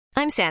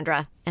I'm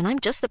Sandra, and I'm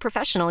just the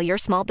professional your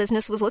small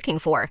business was looking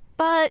for.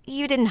 But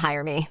you didn't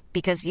hire me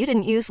because you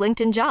didn't use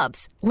LinkedIn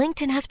Jobs.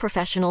 LinkedIn has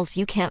professionals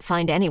you can't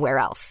find anywhere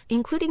else,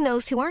 including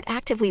those who aren't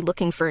actively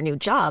looking for a new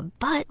job,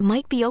 but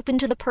might be open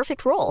to the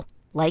perfect role,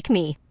 like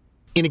me.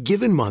 In a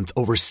given month,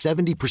 over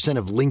 70%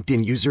 of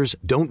LinkedIn users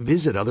don't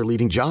visit other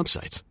leading job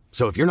sites.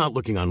 So if you're not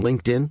looking on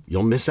LinkedIn,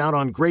 you'll miss out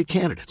on great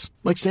candidates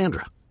like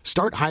Sandra.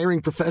 Start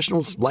hiring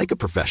professionals like a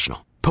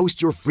professional.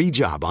 Post your free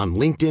job on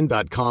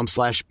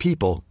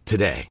linkedin.com/people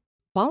today.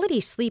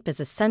 Quality sleep is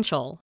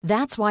essential.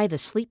 That's why the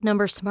Sleep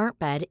Number Smart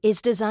Bed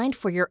is designed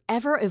for your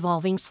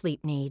ever-evolving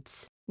sleep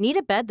needs. Need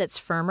a bed that's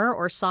firmer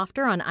or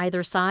softer on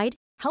either side?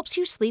 Helps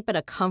you sleep at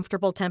a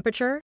comfortable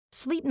temperature?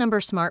 Sleep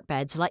Number Smart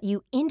Beds let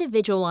you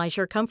individualize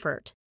your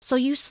comfort, so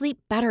you sleep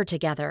better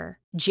together.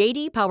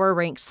 J.D. Power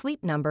ranks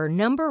Sleep Number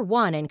number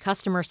 1 in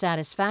customer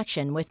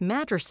satisfaction with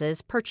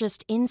mattresses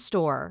purchased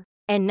in-store.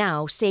 And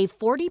now, save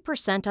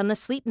 40% on the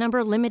Sleep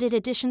Number Limited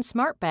Edition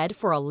Smart Bed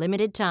for a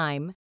limited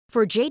time.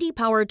 For J.D.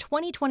 Power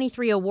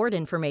 2023 award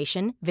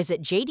information,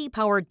 visit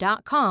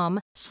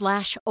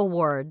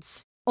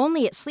jdpower.com/awards.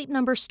 Only at Sleep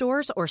Number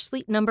stores or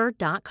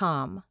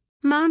sleepnumber.com.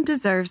 Mom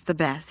deserves the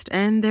best,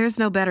 and there's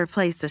no better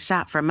place to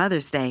shop for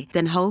Mother's Day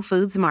than Whole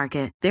Foods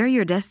Market. They're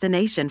your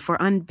destination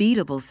for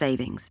unbeatable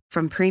savings,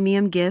 from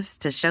premium gifts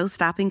to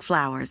show-stopping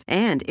flowers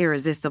and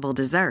irresistible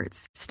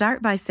desserts.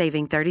 Start by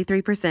saving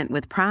 33%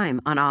 with Prime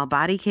on all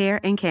body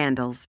care and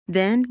candles.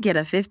 Then get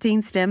a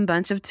 15-stem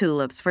bunch of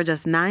tulips for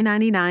just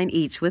 $9.99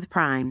 each with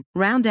Prime.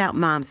 Round out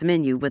Mom's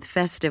menu with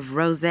festive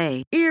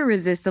rosé,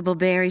 irresistible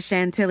berry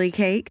chantilly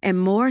cake,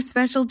 and more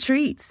special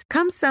treats.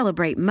 Come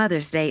celebrate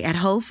Mother's Day at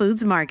Whole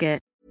Foods Market.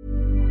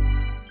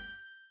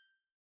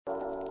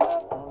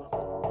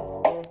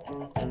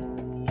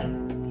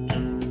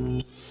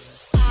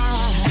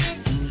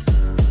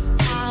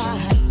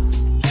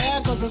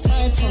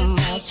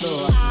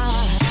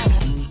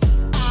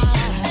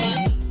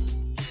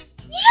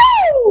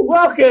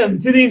 Welcome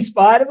to the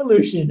Inspired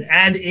Evolution,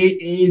 and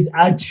it is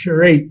a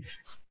treat.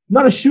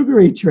 Not a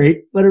sugary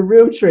treat, but a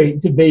real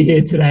treat to be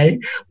here today.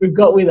 We've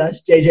got with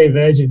us JJ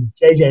Virgin.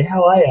 JJ,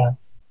 how are you?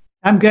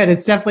 I'm good.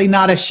 It's definitely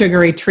not a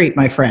sugary treat,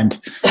 my friend.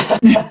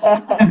 Let's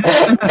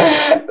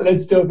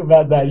talk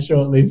about that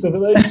shortly. So for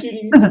those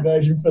tuning into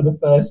Virgin for the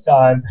first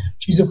time,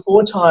 she's a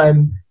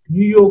 4-time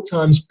New York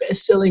Times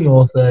best-selling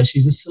author.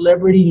 She's a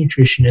celebrity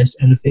nutritionist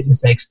and a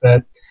fitness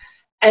expert.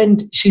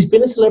 And she's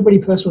been a celebrity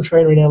personal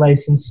trainer in LA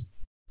since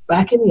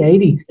back in the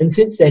 80s. And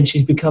since then,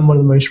 she's become one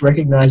of the most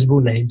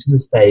recognizable names in the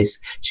space.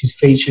 She's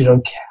featured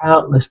on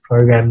countless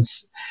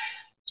programs.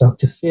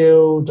 Dr.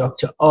 Phil,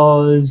 Dr.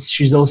 Oz.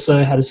 She's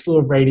also had a slew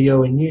of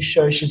radio and news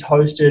shows she's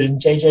hosted,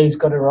 and JJ's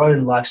got her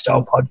own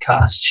lifestyle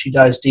podcast. She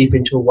dives deep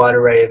into a wide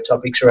array of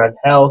topics around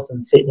health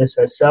and fitness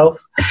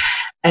herself.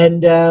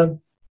 And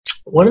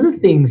one of the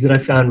things that I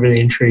found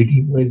really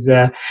intriguing was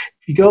if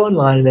you go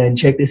online and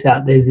check this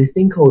out, there's this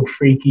thing called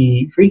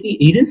Freaky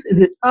Eaters. Is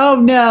it? Oh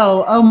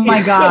no! Oh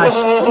my gosh!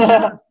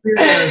 that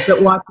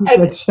watch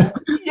that show.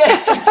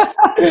 Yeah.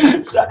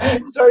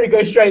 Sorry to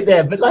go straight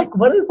there, but like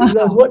one of the things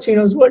I was watching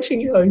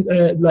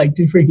like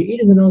do Freaky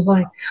Eaters, and I was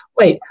like,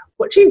 wait,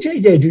 watching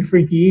JJ do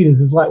Freaky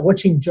Eaters is like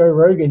watching Joe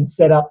Rogan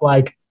set up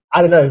like,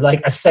 I don't know,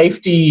 like a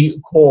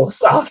safety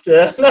course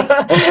after.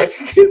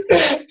 Because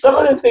some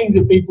of the things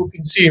that people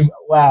consume,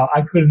 wow,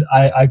 I couldn't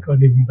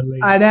even believe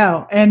it. I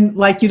know. And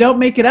like, you don't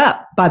make it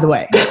up, by the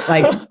way.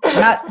 Like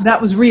that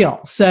was real.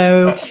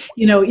 So,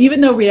 even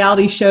though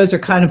reality shows are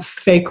kind of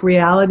fake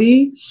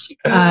reality,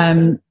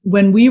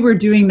 when we were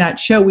doing that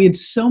show, we had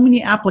so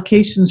many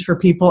applications for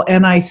people.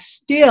 And I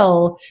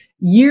still,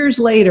 years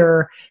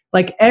later,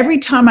 like every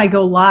time I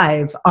go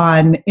live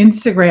on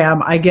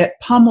Instagram, I get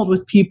pummeled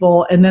with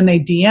people, and then they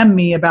DM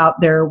me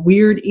about their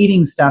weird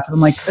eating stuff. And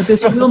I'm like,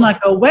 this will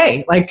not go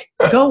away. Like,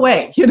 go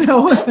away,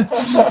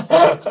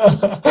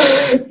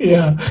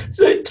 Yeah.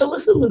 So tell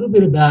us a little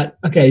bit about,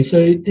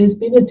 so there's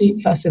been a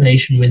deep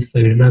fascination with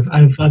food, and I've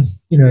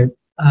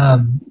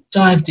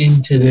dived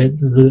into the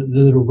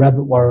little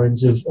rabbit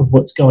warrens of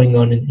what's going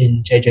on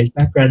in JJ's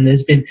background. And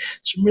there's been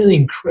some really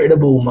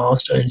incredible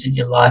milestones in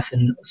your life,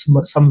 and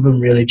some of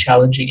them really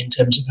challenging in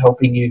terms of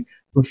helping you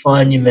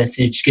refine your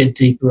message, get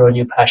deeper on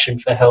your passion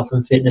for health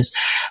and fitness.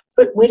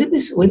 But where did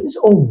this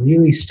all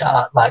really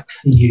start, like,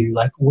 for you?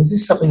 Like, was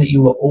this something that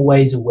you were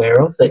always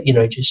aware of, that,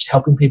 just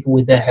helping people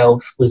with their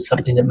health was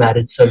something that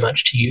mattered so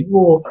much to you?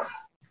 Or,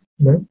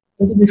 where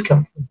did this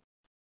come from?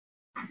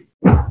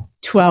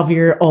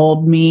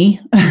 12-year-old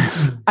me.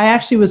 I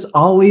actually was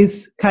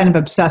always kind of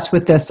obsessed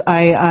with this.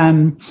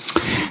 I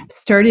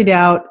started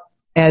out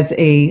as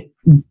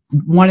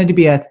wanted to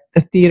be a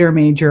theater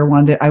major.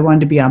 I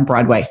wanted to be on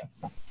Broadway.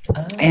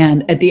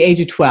 And at the age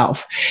of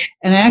 12,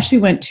 and I actually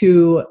went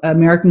to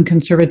American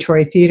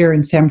Conservatory Theater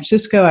in San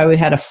Francisco. I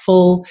had a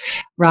full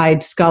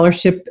ride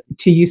scholarship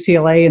to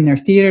UCLA in their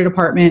theater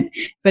department.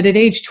 But at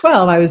age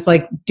 12, I was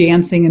like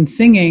dancing and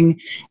singing.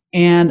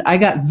 And I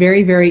got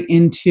very, very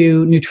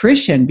into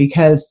nutrition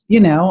because,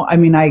 you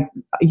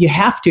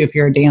have to if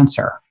you're a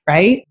dancer,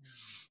 right?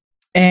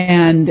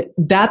 And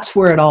that's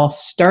where it all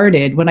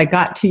started. When I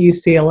got to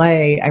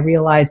UCLA, I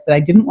realized that I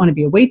didn't want to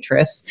be a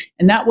waitress.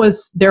 And that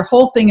was their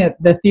whole thing at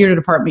the theater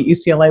department at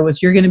UCLA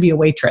was, you're going to be a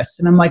waitress.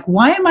 And I'm like,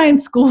 why am I in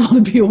school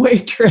to be a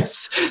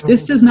waitress?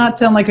 This does not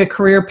sound like a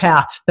career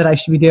path that I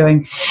should be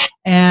doing.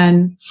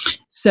 And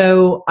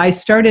so I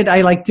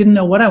didn't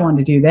know what I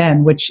wanted to do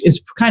then, which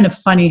is kind of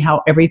funny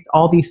how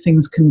all these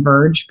things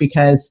converge,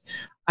 because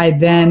I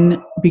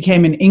then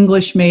became an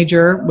English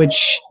major,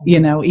 which,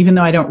 even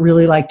though I don't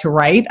really like to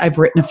write, I've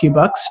written a few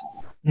books.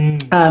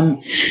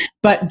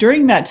 But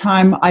during that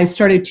time, I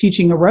started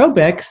teaching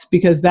aerobics,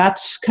 because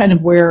that's kind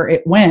of where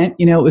it went.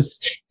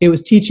 It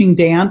was teaching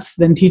dance,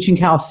 then teaching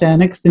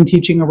calisthenics, then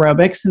teaching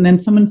aerobics. And then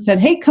someone said,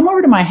 hey, come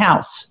over to my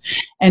house.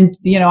 And,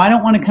 I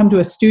don't want to come to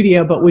a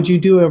studio, but would you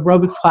do an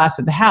aerobics class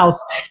at the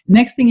house?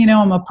 Next thing you know,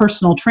 I'm a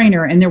personal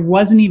trainer, and there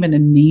wasn't even a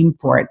name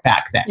for it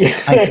back then.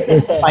 It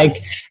was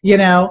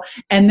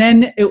and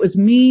then it was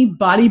me,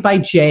 Body by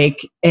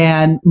Jake,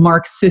 and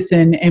Mark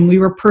Sisson, and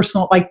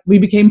we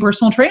became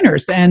personal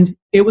trainers, and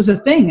it was a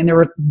thing. And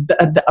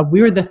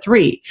we were the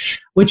three,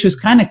 which was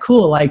kind of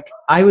cool. Like,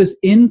 I was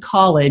in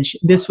college,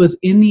 this was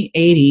in the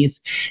 80s,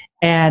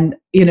 and,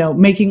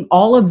 making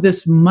all of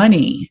this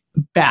money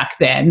back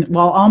then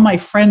while all my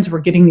friends were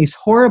getting these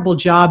horrible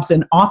jobs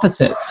in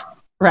offices,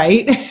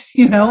 right?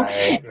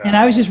 Right. And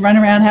I was just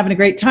running around having a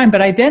great time.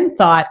 But I then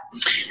thought,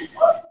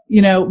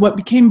 what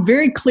became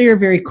very clear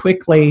very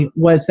quickly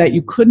was that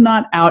you could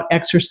not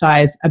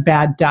out-exercise a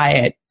bad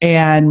diet.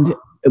 And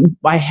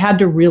I had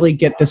to really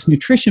get this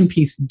nutrition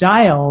piece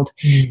dialed.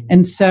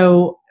 And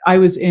so I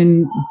was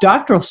in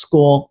doctoral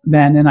school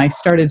then, and I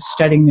started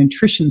studying the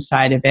nutrition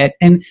side of it.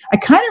 And I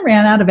kind of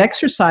ran out of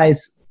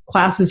exercise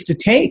classes to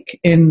take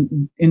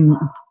in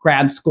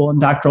grad school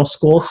and doctoral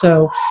school.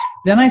 So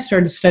then I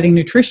started studying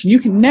nutrition. You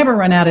can never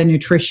run out of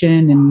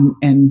nutrition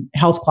and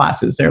health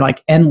classes. They're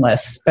like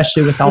endless,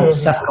 especially with all the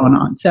stuff going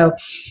on. So,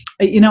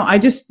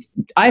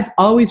 I've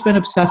always been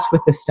obsessed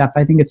with this stuff.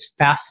 I think it's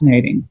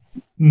fascinating.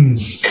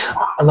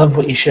 I love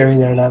what you're sharing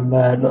there, and I'm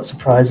not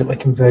surprised that we're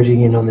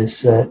converging in on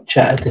this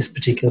chat at this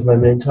particular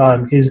moment in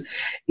time, because,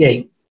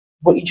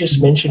 what you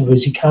just mentioned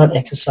was you can't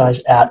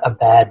exercise out a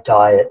bad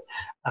diet.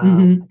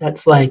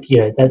 That's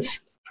that's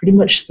pretty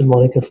much the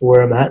moniker for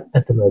where I'm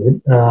at the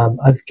moment.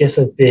 I guess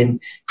I've been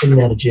in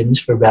and out of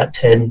gyms for about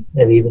 10,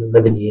 maybe even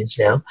 11 years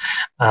now.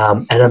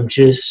 And I'm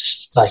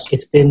just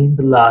it's been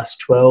the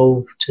last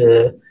 12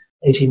 to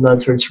 18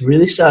 months where it's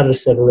really started to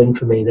settle in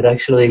for me that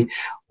actually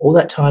all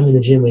that time in the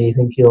gym where you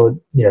think you're,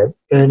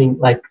 burning,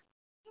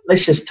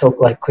 let's just talk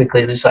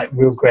quickly, there's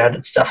real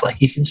grounded stuff.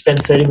 You can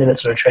spend 30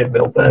 minutes on a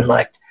treadmill, burn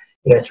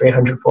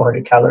 300,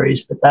 400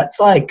 calories, but that's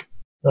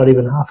not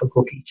even half a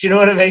cookie. Do you know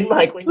what I mean?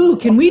 Ooh,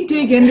 can we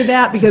dig into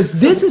that? Because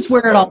this is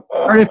where it all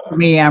started for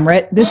me,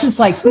 Amrit. This was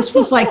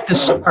the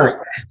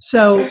start.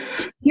 So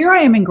here I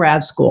am in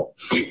grad school.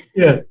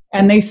 Yeah.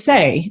 And they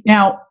say,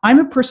 now I'm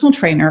a personal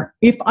trainer.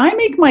 If I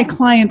make my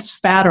clients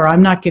fatter,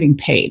 I'm not getting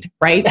paid,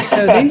 right?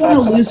 So they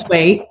want to lose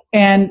weight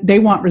and they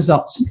want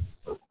results.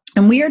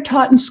 And we are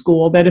taught in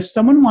school that if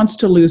someone wants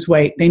to lose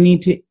weight, they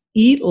need to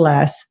eat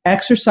less,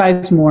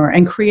 exercise more,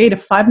 and create a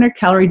 500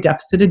 calorie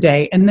deficit a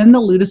day, and then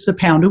they'll lose a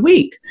pound a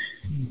week,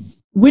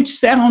 which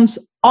sounds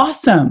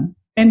awesome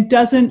and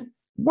doesn't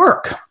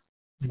work.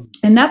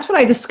 And that's what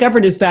I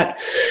discovered, is that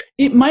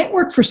it might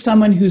work for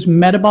someone who's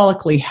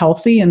metabolically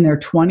healthy in their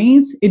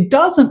 20s. It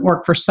doesn't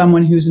work for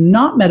someone who's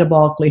not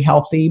metabolically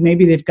healthy.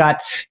 Maybe they've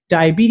got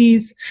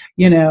diabetes,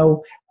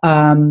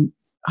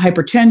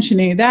 hypertension,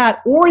 any of that,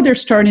 or they're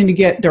starting to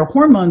get their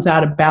hormones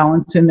out of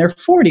balance in their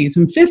 40s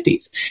and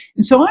 50s.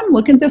 And so I'm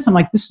looking at this, I'm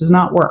like, this does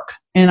not work.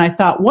 And I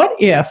thought, what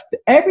if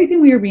everything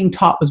we were being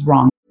taught was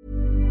wrong?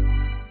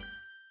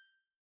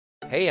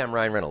 Hey, I'm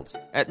Ryan Reynolds.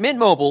 At Mint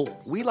Mobile,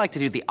 we like to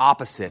do the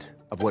opposite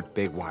of what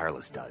Big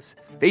Wireless does.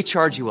 They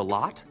charge you a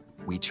lot,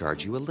 we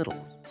charge you a little.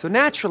 So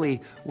naturally,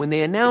 when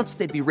they announced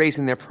they'd be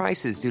raising their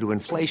prices due to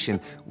inflation,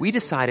 we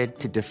decided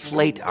to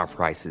deflate our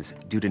prices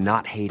due to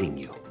not hating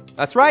you.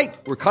 That's right.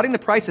 We're cutting the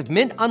price of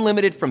Mint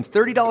Unlimited from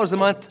 $30 a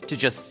month to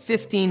just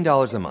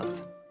 $15 a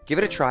month. Give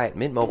it a try at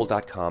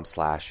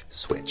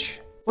mintmobile.com/switch.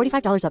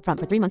 $45 up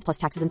front for 3 months plus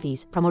taxes and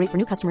fees. Promo rate for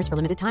new customers for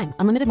limited time.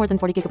 Unlimited more than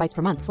 40 gigabytes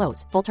per month.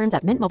 Slows full terms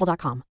at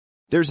mintmobile.com.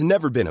 There's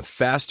never been a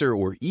faster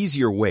or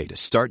easier way to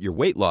start your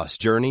weight loss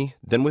journey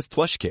than with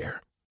PlushCare.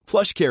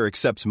 PlushCare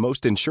accepts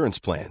most insurance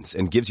plans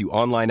and gives you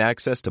online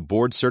access to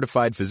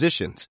board-certified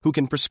physicians who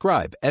can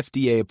prescribe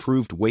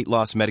FDA-approved weight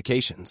loss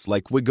medications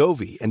like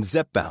Wegovy and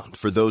Zepbound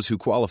for those who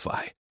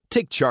qualify.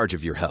 Take charge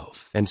of your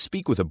health and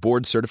speak with a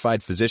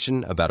board-certified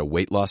physician about a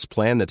weight loss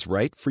plan that's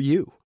right for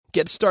you.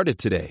 Get started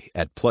today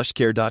at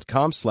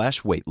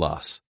plushcare.com/weight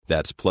loss.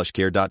 That's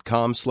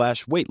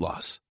plushcare.com/weight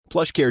loss.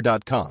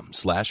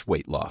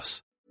 plushcare.com/weight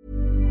loss.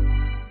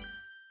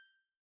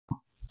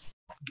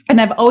 And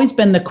I've always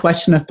been the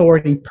question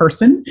authority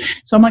person.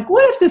 So I'm like,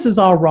 what if this is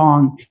all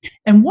wrong?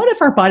 And what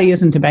if our body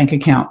isn't a bank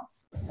account?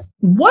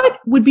 what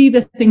would be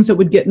the things that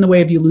would get in the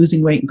way of you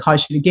losing weight and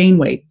cause you to gain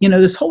weight? You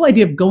know, this whole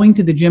idea of going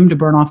to the gym to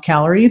burn off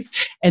calories,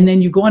 and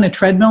then you go on a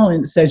treadmill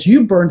and it says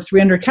you burned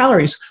 300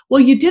 calories.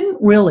 Well, you didn't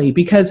really,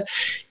 because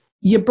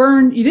you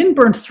didn't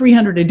burn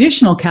 300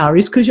 additional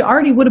calories because you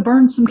already would have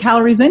burned some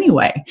calories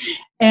anyway.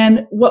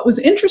 And what was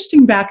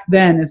interesting back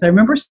then is I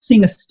remember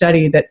seeing a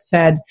study that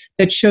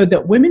showed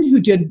that women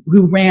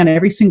who ran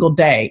every single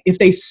day, if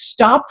they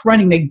stopped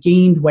running, they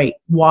gained weight.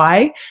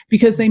 Why?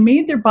 Because they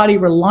made their body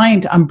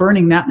reliant on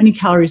burning that many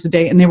calories a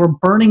day, and they were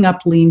burning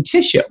up lean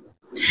tissue.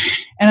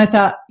 And I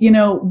thought, you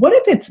know, what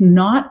if it's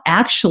not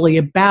actually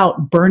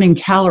about burning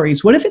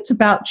calories? What if it's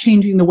about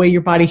changing the way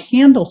your body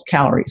handles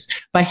calories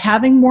by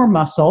having more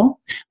muscle,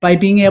 by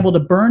being able to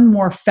burn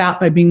more fat,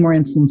 by being more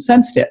insulin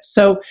sensitive?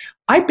 So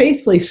I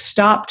basically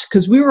stopped,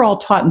 because we were all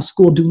taught in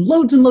school, do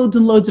loads and loads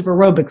and loads of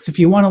aerobics if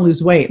you want to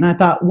lose weight. And I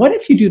thought, what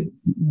if you do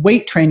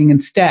weight training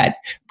instead?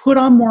 Put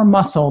on more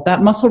muscle.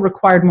 That muscle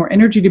required more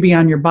energy to be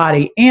on your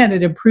body, and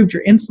it improved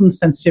your insulin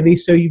sensitivity,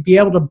 so you'd be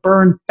able to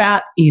burn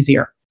fat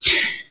easier.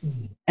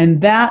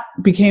 And that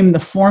became the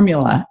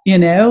formula, you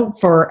know,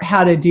 for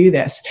how to do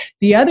this.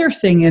 The other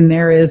thing in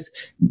there is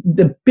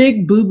the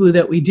big boo-boo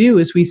that we do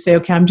is we say,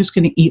 okay, I'm just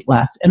going to eat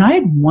less. And I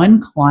had one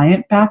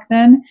client back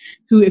then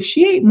who, if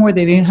she ate more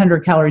than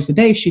 800 calories a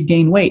day, she'd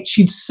gain weight.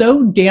 She'd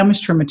so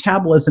damaged her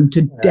metabolism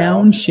to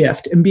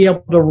downshift and be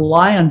able to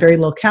rely on very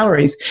low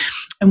calories.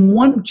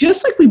 And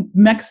just like we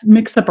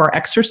mix up our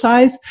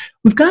exercise,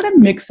 we've got to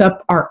mix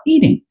up our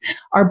eating.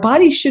 Our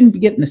body shouldn't be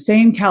getting the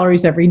same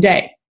calories every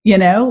day. You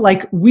know,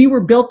 like we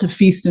were built to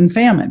feast and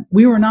famine.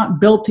 We were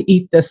not built to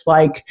eat this,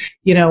 like,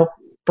 you know,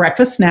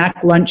 breakfast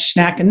snack, lunch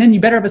snack, and then you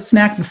better have a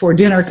snack before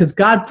dinner because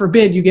God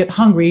forbid you get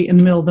hungry in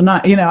the middle of the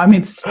night. You know, I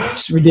mean,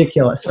 it's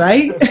ridiculous,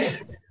 right?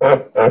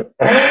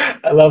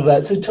 I love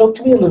that. So talk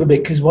to me a little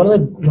bit, because one of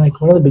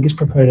the biggest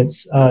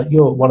proponents,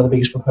 you're one of the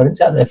biggest proponents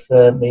out there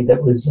for me.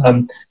 That was,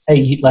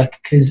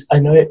 because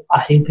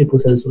I hear people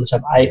say this all the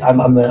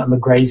time. I'm a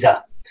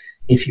grazer,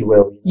 if you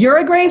will. You're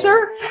a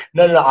grazer?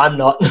 No, I'm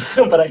not.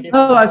 But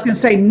I was going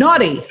to say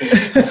naughty.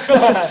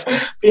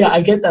 But yeah,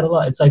 I get that a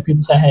lot. It's like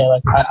people say, hey,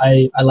 like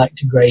I like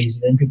to graze,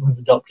 and then people have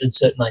adopted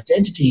certain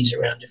identities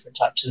around different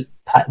types of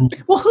patterns.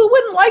 Well, who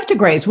wouldn't like to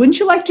graze? Wouldn't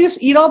you like to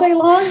just eat all day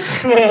long?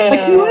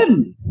 Like you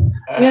wouldn't.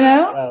 You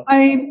know?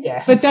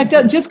 Yeah. But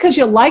just because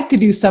you like to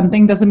do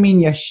something doesn't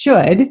mean you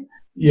should.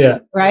 Yeah.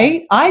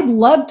 Right? I'd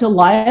love to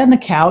lie on the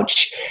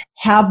couch,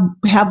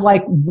 have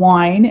like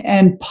wine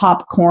and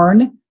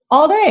popcorn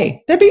all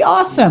day. That'd be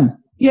awesome.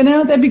 You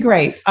know, that'd be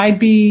great. I'd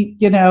be,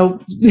 you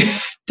know,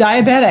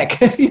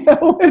 diabetic. You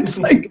know, it's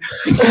like.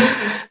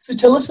 So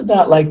tell us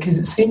about, like, because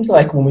it seems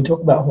like when we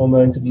talk about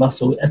hormones and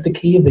muscle, at the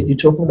key of it, you're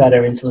talking about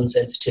our insulin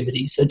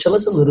sensitivity. So tell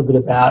us a little bit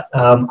about,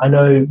 I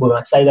know when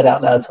I say that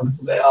out loud, some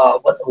people go, oh,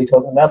 what are we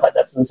talking about? Like,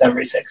 that doesn't sound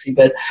very sexy.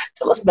 But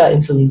tell us about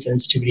insulin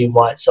sensitivity and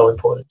why it's so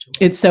important to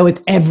us.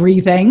 It's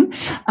everything.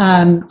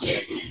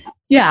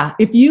 Yeah,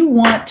 if you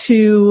want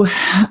to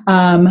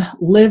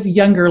live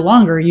younger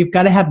longer, you've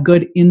got to have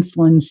good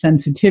insulin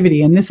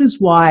sensitivity. And this is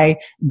why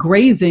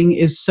grazing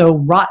is so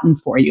rotten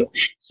for you.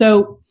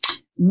 So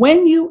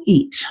when you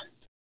eat,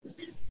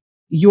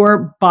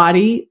 your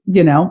body,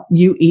 you know,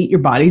 you eat, your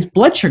body's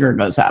blood sugar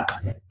goes up.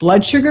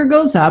 Blood sugar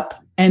goes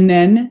up, and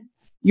then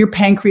your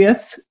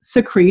pancreas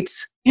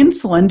secretes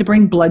insulin to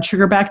bring blood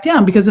sugar back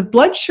down. Because if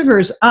blood sugar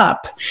is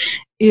up,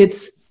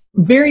 it's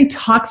very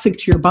toxic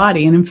to your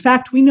body. And in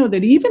fact, we know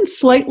that even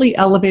slightly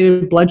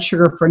elevated blood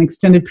sugar for an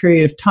extended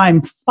period of time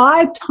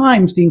 5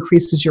 times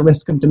increases your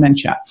risk of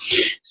dementia.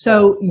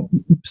 So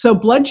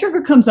blood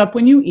sugar comes up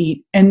when you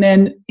eat, and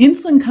then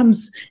insulin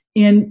comes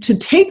in to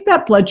take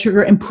that blood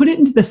sugar and put it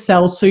into the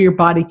cells so your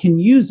body can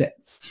use it.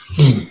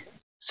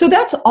 So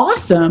that's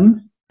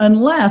awesome,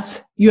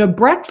 unless you have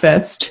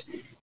breakfast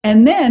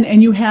and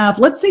you have,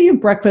 let's say you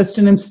have breakfast,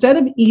 and instead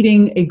of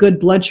eating a good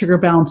blood sugar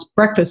balanced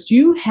breakfast,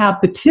 you have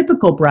the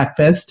typical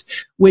breakfast,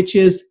 which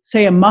is,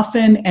 say, a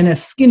muffin and a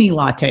skinny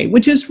latte,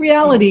 which is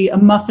reality. A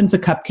muffin's a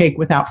cupcake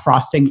without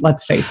frosting,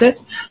 let's face it,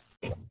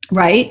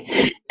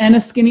 right? And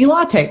a skinny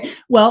latte.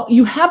 Well,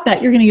 you have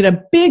that, you're going to get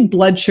a big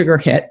blood sugar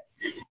hit,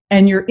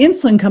 and your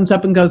insulin comes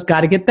up and goes,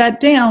 got to get that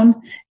down.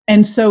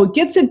 And so it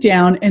gets it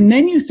down, and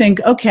then you think,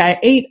 okay, I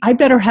ate, I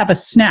better have a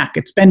snack.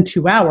 It's been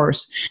 2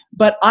 hours,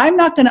 but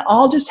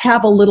I'll just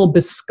have a little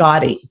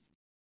biscotti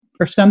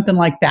or something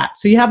like that.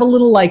 So you have a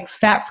little like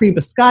fat-free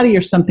biscotti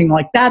or something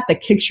like that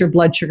kicks your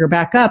blood sugar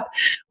back up.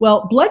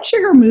 Well, blood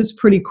sugar moves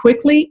pretty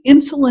quickly.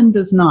 Insulin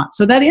does not.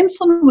 So that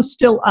insulin was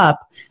still up.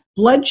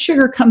 Blood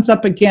sugar comes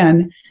up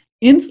again.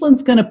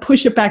 Insulin's going to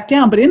push it back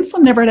down, but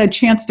insulin never had a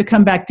chance to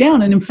come back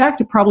down. And in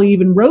fact, it probably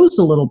even rose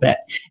a little bit.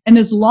 And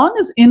as long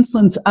as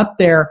insulin's up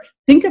there,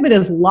 think of it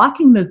as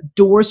locking the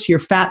doors to your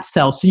fat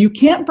cells. So you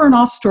can't burn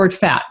off stored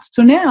fat.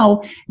 So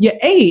now you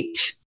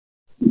ate,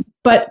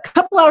 but a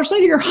couple hours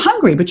later, you're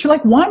hungry, but you're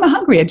like, why am I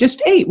hungry? I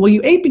just ate. Well, you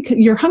ate because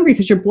you're hungry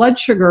because your blood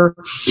sugar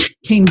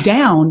came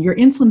down, your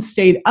insulin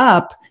stayed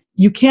up.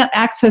 You can't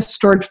access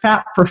stored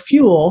fat for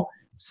fuel.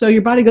 So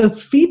your body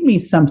goes, feed me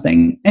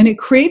something. And it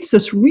creates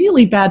this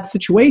really bad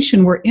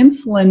situation where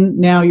insulin,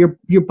 now your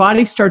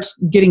body starts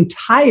getting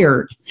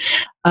tired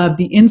of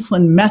the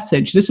insulin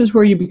message. This is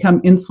where you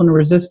become insulin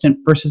resistant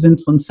versus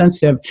insulin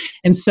sensitive.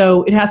 And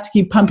so it has to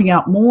keep pumping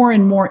out more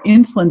and more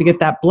insulin to get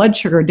that blood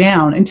sugar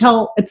down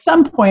until at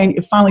some point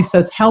it finally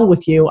says, hell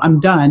with you, I'm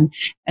done.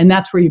 And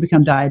that's where you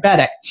become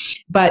diabetic.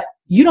 But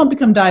you don't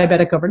become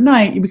diabetic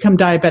overnight, you become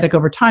diabetic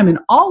over time. And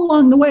all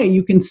along the way,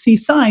 you can see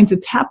signs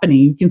it's happening.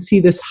 You can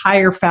see this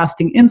higher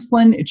fasting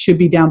insulin. It should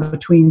be down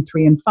between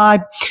 3 and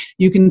 5.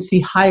 You can see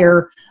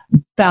higher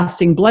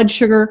fasting blood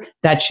sugar.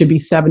 That should be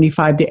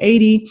 75 to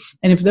 80.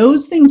 And if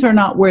those things are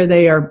not where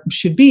they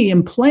should be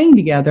and playing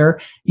together,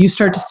 you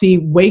start to see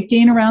weight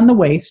gain around the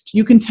waist.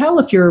 You can tell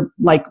if you're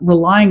like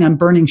relying on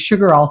burning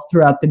sugar all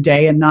throughout the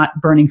day and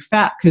not burning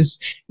fat because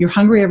you're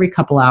hungry every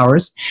couple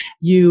hours.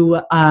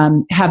 You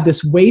have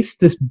this waist,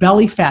 this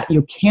belly fat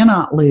you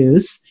cannot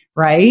lose.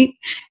 Right?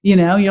 You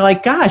know, you're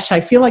like, gosh,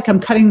 I feel like I'm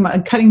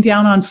cutting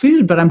down on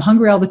food, but I'm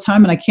hungry all the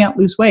time and I can't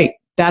lose weight.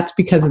 That's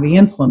because of the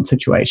insulin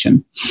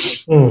situation.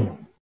 I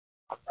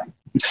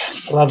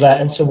love that.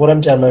 And so what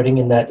I'm downloading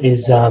in that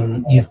is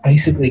you've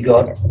basically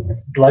got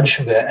blood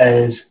sugar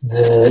as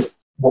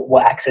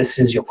what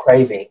accesses your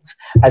cravings,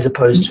 as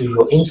opposed to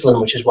your insulin,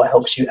 which is what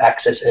helps you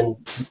access and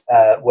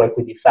work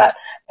with your fat,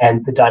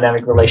 and the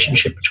dynamic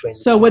relationship between.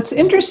 So what's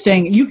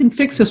interesting, you can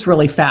fix this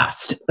really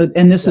fast,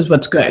 and this is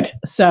what's good.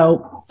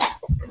 So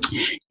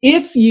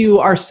if you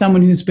are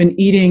someone who's been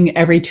eating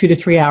every 2 to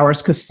 3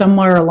 hours, because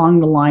somewhere along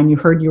the line you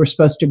heard you were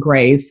supposed to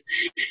graze,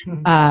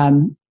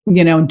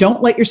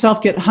 don't let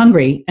yourself get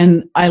hungry.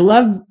 And I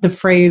love the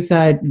phrase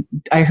that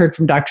I heard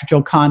from Dr.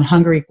 Joel Kahn,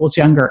 hunger equals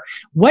younger.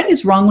 What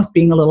is wrong with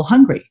being a little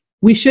hungry?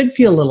 We should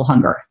feel a little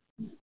hunger.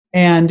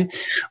 And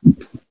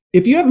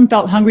if you haven't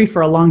felt hungry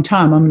for a long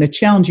time, I'm going to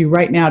challenge you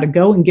right now to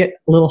go and get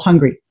a little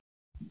hungry.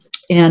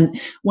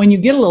 And when you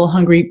get a little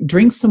hungry,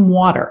 drink some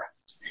water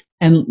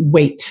and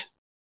wait.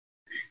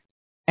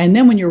 And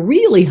then when you're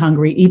really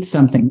hungry, eat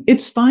something.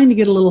 It's fine to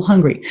get a little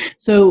hungry.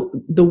 So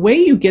the way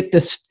you get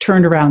this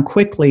turned around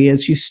quickly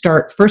is you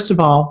start, first of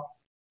all,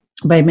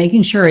 by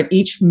making sure at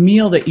each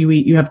meal that you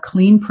eat, you have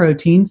clean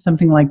protein,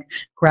 something like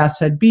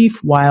grass-fed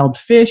beef, wild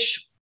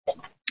fish,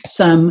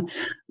 some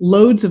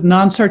loads of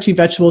non-starchy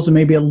vegetables, and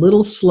maybe a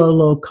little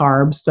low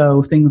carbs.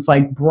 So things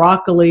like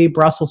broccoli,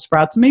 Brussels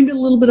sprouts, maybe a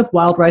little bit of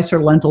wild rice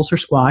or lentils or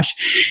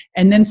squash,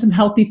 and then some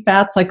healthy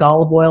fats like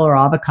olive oil or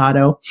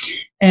avocado.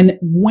 And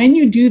when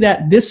you do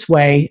that this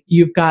way,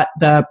 you've got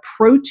the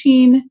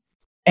protein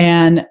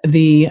and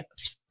the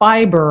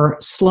fiber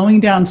slowing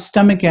down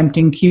stomach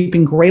emptying,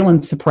 keeping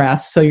ghrelin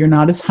suppressed, so you're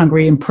not as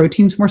hungry, and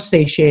protein's more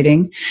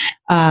satiating.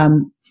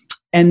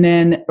 And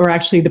then, or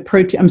actually the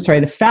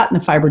fat and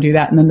the fiber do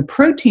that. And then the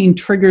protein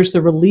triggers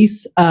the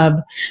release of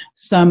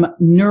some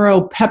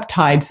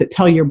neuropeptides that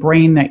tell your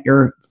brain that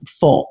you're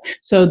full.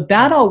 So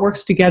that all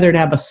works together to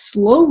have a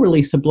slow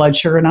release of blood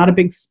sugar, not a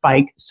big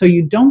spike. So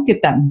you don't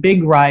get that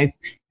big rise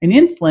in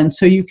insulin.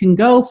 So you can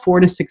go 4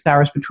 to 6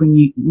 hours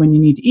between when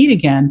you need to eat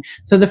again.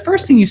 So the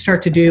first thing you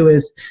start to do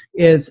is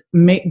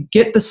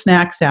get the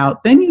snacks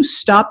out. Then you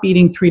stop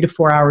eating 3 to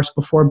 4 hours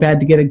before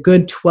bed to get a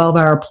good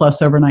 12-hour plus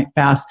overnight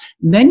fast.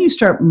 And then you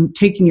start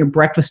taking your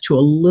breakfast to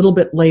a little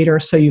bit later.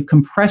 So you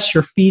compress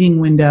your feeding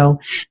window.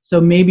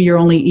 So maybe you're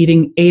only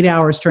eating 8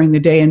 hours during the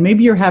day, and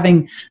maybe you're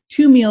having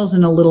 2 meals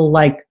and a little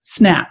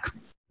snack,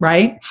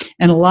 right?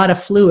 And a lot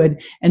of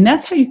fluid. And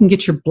that's how you can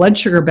get your blood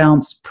sugar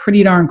balance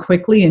pretty darn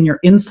quickly and your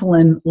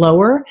insulin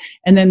lower.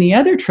 And then the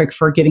other trick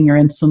for getting your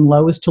insulin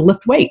low is to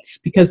lift weights,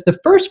 because the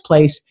first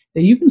place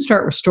that you can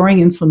start restoring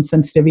insulin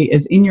sensitivity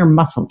is in your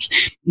muscles.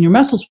 And your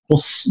muscles will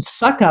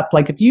suck up,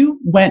 like if you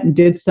went and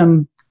did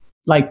some,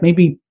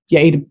 maybe you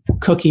ate a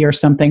cookie or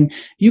something,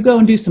 you go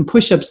and do some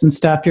push-ups and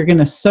stuff, you're going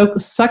to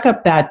suck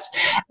up that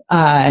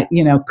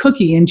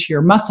cookie into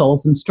your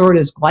muscles and store it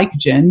as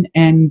glycogen,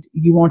 and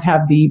you won't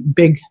have the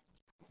big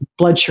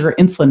blood sugar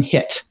insulin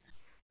hit,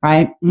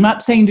 right? I'm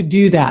not saying to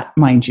do that,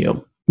 mind you.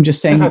 I'm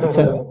just saying it's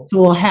a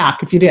little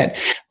hack if you did.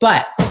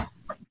 But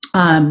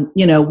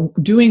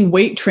doing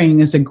weight training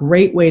is a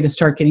great way to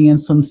start getting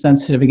insulin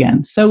sensitive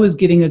again. So is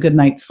getting a good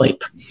night's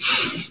sleep.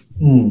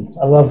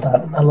 I love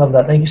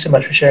that. Thank you so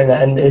much for sharing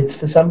that. And it's,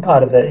 for some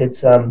part of it,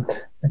 it's,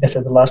 like I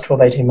said, the last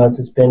 12, 18 months,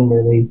 it's been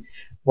really,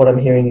 what I'm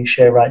hearing you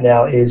share right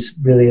now is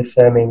really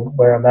affirming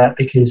where I'm at,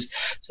 because,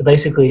 so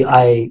basically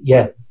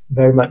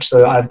very much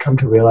so, I've come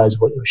to realize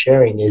what you're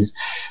sharing is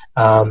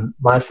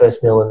my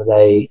first meal in the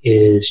day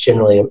is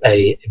generally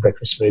a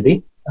breakfast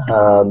smoothie.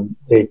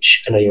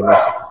 Which I know you're a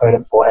massive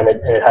component for, and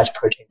it has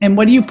protein. And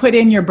what do you put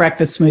in your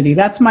breakfast smoothie?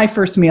 That's my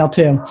first meal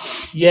too.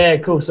 Yeah,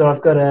 cool. So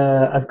I've got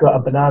a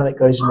banana that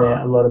goes in there,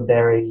 a lot of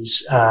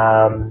berries,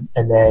 and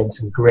then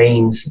some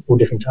greens, all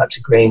different types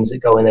of greens that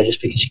go in there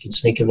just because you can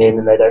sneak them in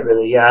and they don't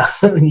really,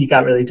 you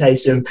can't really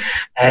taste them,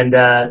 and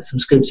some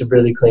scoops of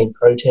really clean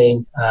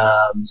protein,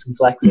 some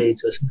flax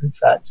seeds or some good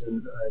fats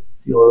and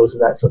the oils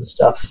and that sort of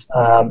stuff,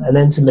 and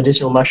then some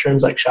additional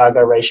mushrooms like chaga,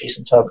 reishi,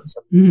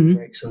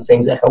 some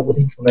things that help with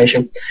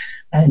inflammation,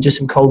 and just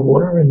some cold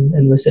water,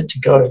 and we're set to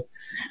go.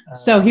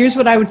 So here's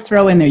what I would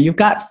throw in there. You've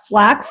got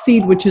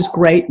flaxseed, which is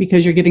great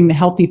because you're getting the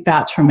healthy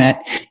fats from it.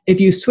 If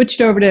you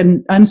switched over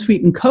to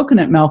unsweetened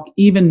coconut milk,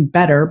 even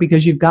better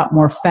because you've got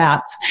more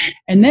fats.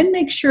 And then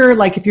make sure,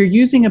 like if you're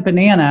using a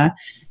banana,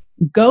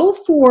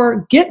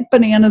 get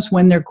bananas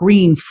when they're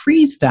green,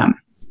 freeze them.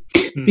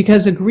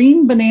 Because a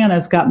green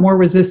banana's got more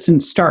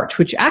resistant starch,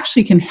 which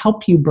actually can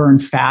help you burn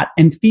fat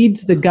and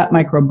feeds the gut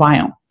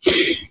microbiome.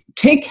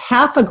 Take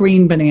half a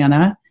green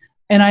banana,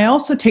 and I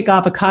also take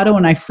avocado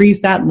and I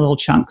freeze that in little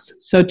chunks.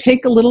 So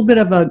take a little bit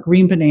of a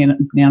green banana,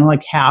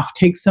 like half,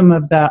 take some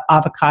of the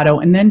avocado,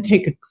 and then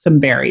take some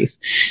berries.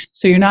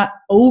 So you're not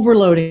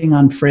overloading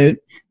on fruit,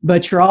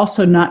 but you're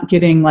also not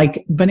getting,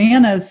 like,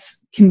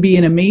 bananas can be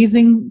an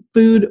amazing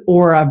food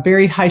or a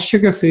very high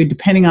sugar food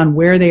depending on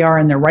where they are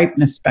in their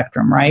ripeness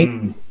spectrum, right?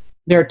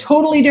 They're a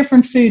totally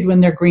different food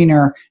when they're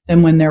greener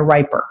than when they're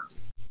riper.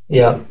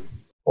 Yeah.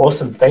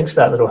 Awesome. Thanks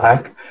for that little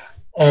hack.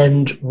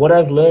 And what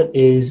I've learned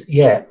is,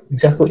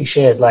 exactly what you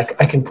shared.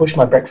 Like, I can push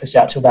my breakfast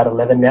out to about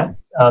 11 now.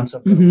 So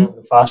I've got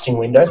the fasting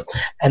window.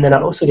 And then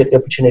I also get the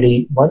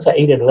opportunity, once I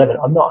eat at 11,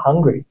 I'm not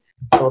hungry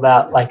till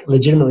about, like,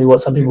 legitimately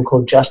what some people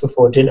call just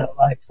before dinner,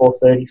 like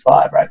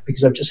 4:35, right?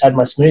 Because I've just had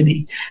my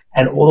smoothie,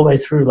 and all the way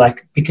through,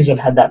 like, because I've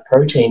had that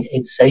protein,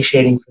 it's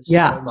satiating for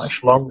so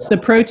much longer. It's the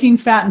protein,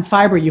 fat, and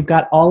fiber. You've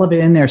got all of it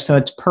in there, so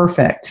it's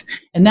perfect.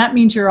 And that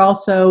means you're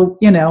also,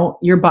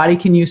 your body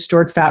can use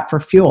stored fat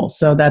for fuel.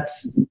 So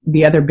that's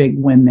the other big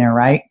win there,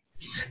 right?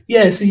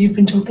 Yeah, so you've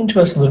been talking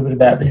to us a little bit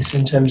about this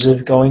in terms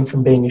of going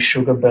from being a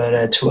sugar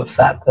burner to a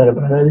fat burner,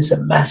 but I know this is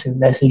a massive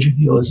message of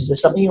yours. Is there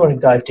something you want to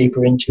dive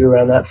deeper into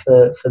around that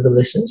for the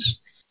listeners?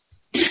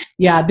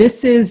 Yeah,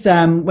 this is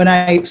I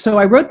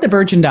wrote The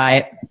Virgin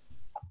Diet.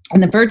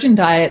 And the Virgin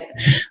Diet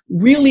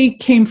really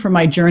came from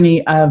my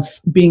journey of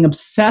being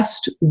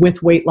obsessed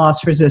with weight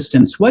loss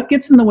resistance. What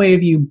gets in the way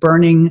of you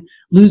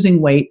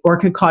losing weight, or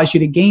could cause you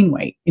to gain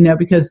weight?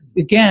 Because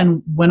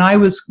again, when I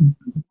was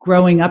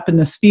growing up in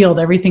this field,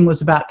 everything was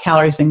about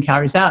calories in,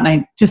 calories out. And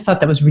I just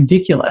thought that was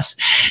ridiculous.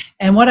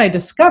 And what I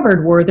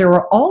discovered were there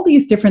were all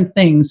these different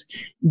things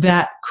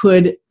that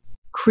could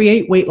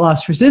create weight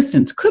loss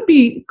resistance. Could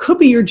be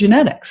your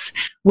genetics,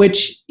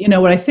 which,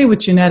 what I say with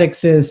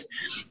genetics is,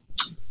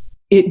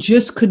 it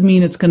just could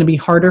mean it's going to be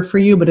harder for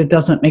you, but it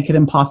doesn't make it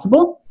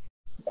impossible.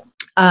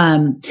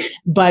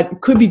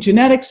 But could be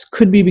genetics,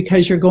 could be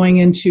because you're going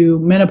into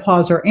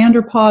menopause or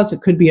andropause.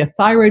 It could be a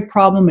thyroid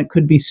problem. It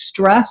could be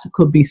stress. It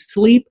could be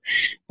sleep.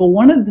 But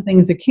one of the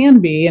things it can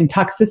be, and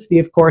toxicity,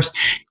 of course,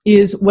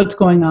 is what's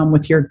going on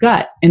with your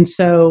gut. And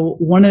so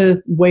one of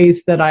the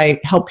ways that I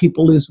help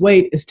people lose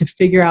weight is to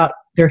figure out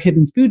their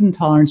hidden food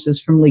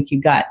intolerances from leaky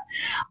gut.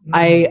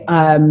 I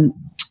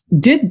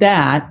did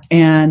that,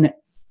 and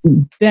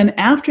then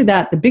after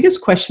that, the biggest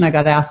question I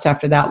got asked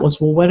after that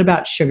was, well, what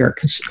about sugar?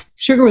 Because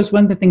sugar was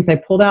one of the things I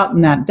pulled out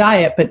in that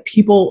diet, but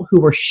people who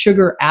were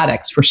sugar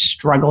addicts were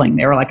struggling.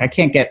 They were like, I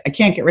can't get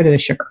rid of the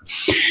sugar.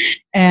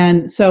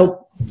 And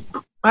so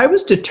I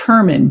was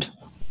determined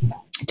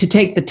to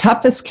take the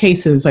toughest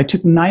cases. I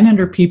took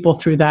 900 people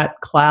through that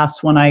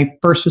class when I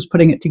first was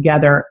putting it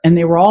together, and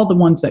they were all the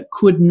ones that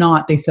could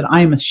not. They said,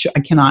 I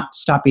cannot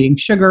stop eating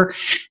sugar.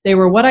 They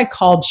were what I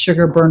called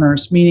sugar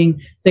burners,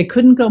 meaning they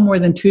couldn't go more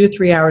than 2 to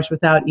 3 hours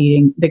without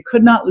eating. They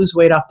could not lose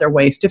weight off their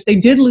waist. If they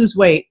did lose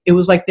weight, it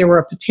was like they were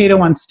a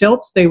potato on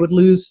stilts. They would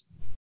lose,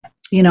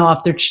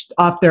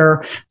 off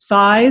their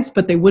thighs,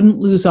 but they wouldn't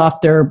lose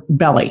off their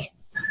belly.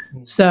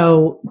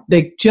 So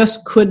they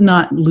just could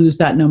not lose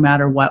that no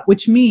matter what,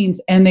 which means,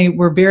 and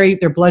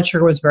their blood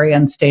sugar was very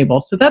unstable.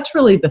 So that's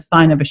really the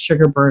sign of a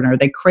sugar burner.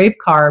 They crave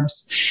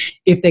carbs.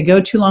 If they go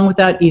too long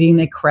without eating,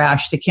 they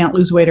crash. They can't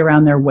lose weight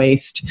around their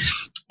waist.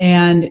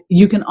 And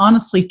you can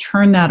honestly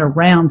turn that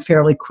around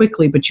fairly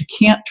quickly, but you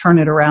can't turn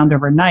it around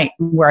overnight.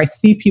 Where I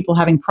see people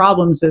having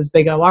problems is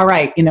they go, all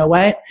right, you know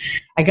what?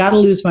 I got to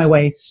lose my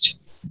waist.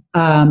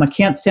 I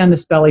can't stand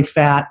this belly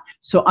fat.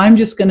 So I'm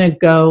just going to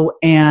go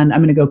keto and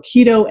I'm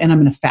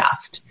going to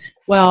fast.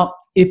 Well,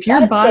 if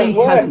your body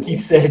hasn't, you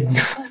said,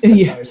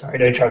 sorry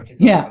to interrupt you.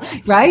 Yeah,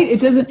 right. It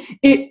doesn't.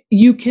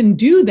 You can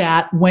do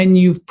that when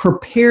you've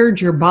prepared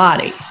your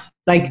body.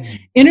 Like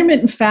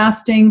intermittent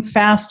fasting,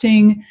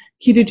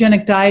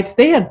 ketogenic diets,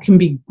 can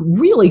be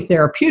really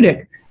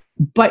therapeutic,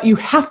 but you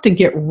have to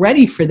get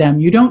ready for them.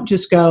 You don't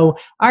just go,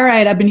 all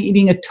right, I've been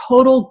eating a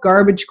total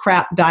garbage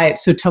crap diet,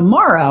 so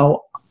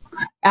tomorrow,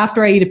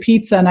 after I eat a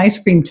pizza and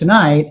ice cream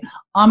tonight,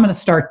 I'm going to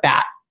start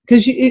that,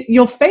 because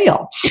you'll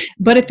fail.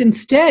 But if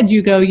instead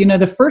you go,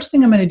 the first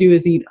thing I'm going to do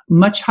is eat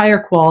much higher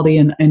quality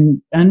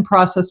and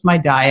unprocess my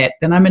diet,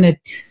 then I'm going to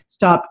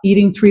stop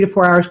eating 3 to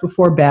 4 hours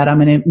before bed. I'm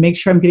going to make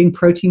sure I'm getting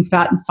protein,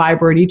 fat, and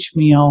fiber at each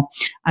meal.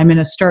 I'm going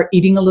to start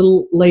eating a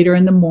little later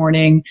in the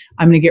morning.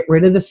 I'm going to get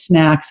rid of the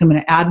snacks. I'm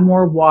going to add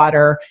more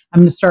water.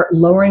 I'm going to start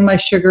lowering my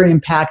sugar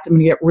impact. I'm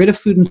going to get rid of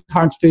food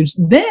intolerance foods.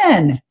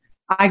 Then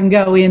I can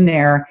go in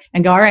there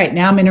and go, all right,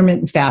 now I'm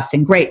intermittent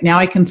fasting. Great. Now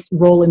I can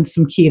roll in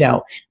some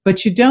keto.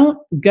 But you don't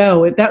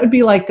go, that would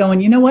be like going,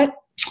 you know what?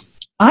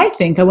 I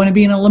think I want to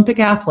be an Olympic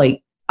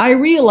athlete. I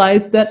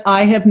realize that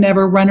I have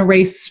never run a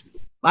race.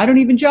 I don't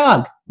even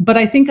jog. but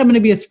I think I'm going to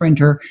be a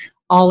sprinter.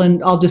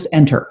 I'll just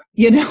enter.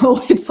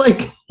 It's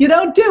like, you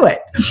don't do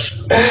it.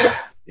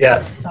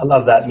 Yeah, I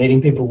love that,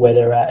 meeting people where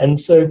they're at. And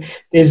so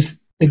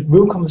there's the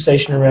real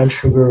conversation around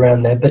sugar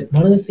around there, but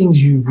one of the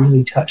things you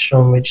really touched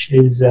on, which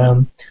is,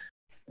 I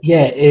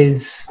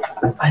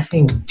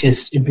think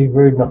just it'd be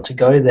rude not to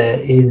go there,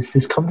 is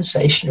this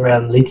conversation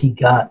around leaky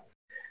gut.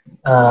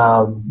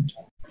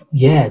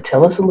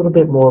 Tell us a little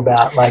bit more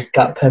about like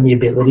gut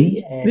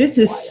permeability. And this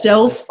is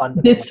so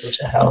fundamental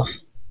to health.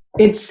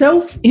 It's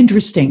so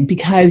interesting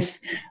because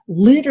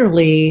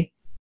literally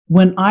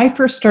when I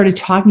first started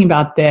talking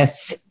about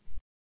this,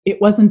 it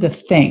wasn't a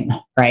thing,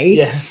 right?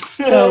 Yeah.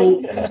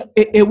 So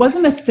it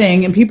wasn't a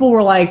thing, and people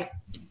were like,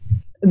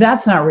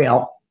 that's not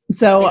real.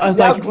 So I was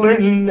like,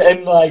 gluten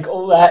and like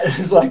all that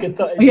is like a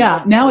thing.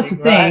 Yeah, now it's a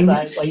thing.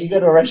 Right? It's like you go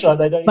to a restaurant,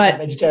 they don't have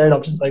vegetarian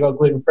options, they got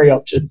gluten-free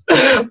options.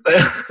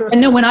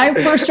 And no, when I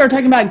first started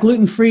talking about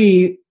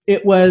gluten-free,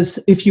 it was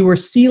if you were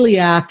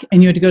celiac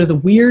and you had to go to the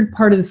weird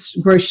part of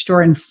the grocery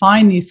store and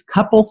find these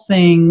couple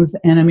things.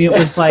 And I mean, it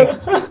was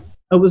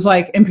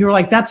like, and people were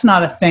like, that's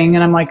not a thing.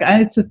 And I'm like,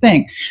 it's a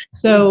thing.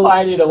 So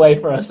find it away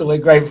for us, and we're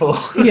grateful.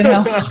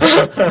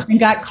 And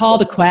got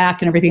called a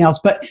quack and everything else.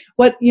 But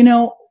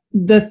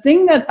the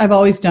thing that I've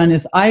always done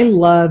is I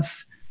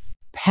love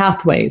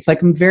pathways.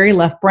 Like, I'm very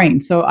left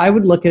brain. So I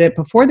would look at it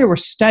before there were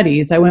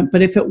studies. I went,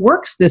 but if it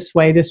works this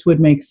way, this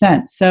would make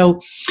sense. So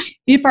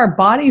if our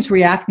body's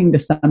reacting to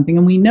something,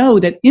 and we know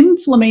that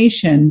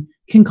inflammation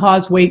can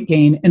cause weight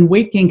gain and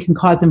weight gain can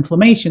cause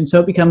inflammation. So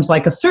it becomes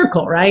like a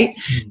circle, right?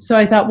 Mm-hmm. So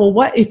I thought, well,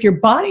 what if your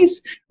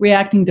body's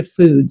reacting to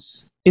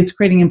foods? It's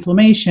creating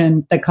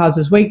inflammation that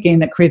causes weight gain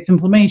that creates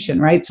inflammation,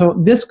 right? So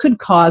this could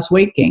cause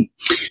weight gain.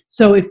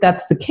 So if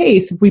that's the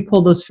case, if we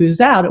pull those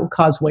foods out, it would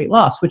cause weight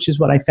loss, which is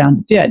what I found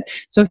it did.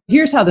 So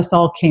here's how this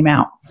all came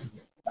out.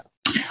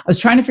 I was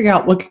trying to figure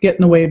out what could get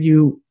in the way of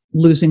you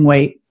losing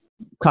weight,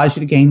 cause you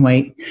to gain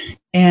weight.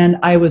 And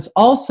I was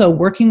also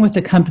working with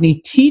a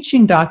company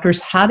teaching doctors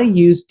how to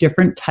use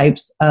different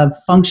types of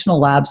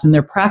functional labs in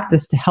their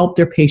practice to help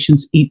their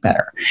patients eat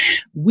better.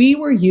 We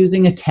were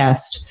using a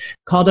test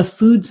called a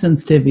food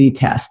sensitivity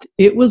test.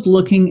 It was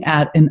looking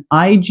at an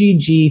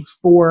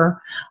IgG4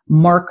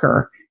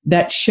 marker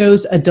that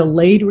shows a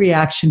delayed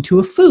reaction to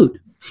a food.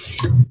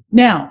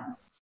 Now,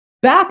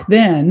 back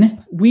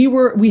then,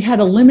 we had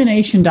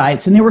elimination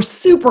diets, and they were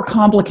super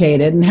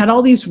complicated and had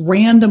all these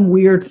random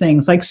weird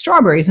things like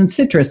strawberries and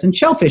citrus and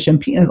shellfish and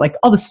peanut, like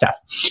all this stuff,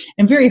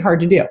 and very hard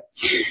to do.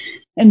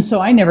 And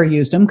so I never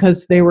used them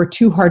because they were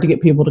too hard to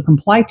get people to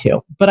comply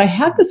to. But I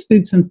had this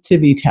food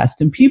sensitivity test,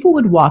 and people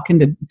would walk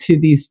into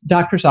these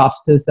doctors'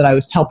 offices that I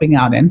was helping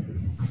out in,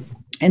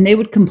 and they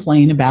would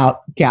complain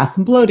about gas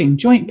and bloating,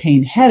 joint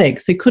pain,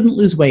 headaches. They couldn't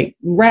lose weight,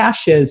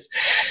 rashes,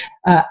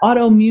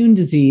 autoimmune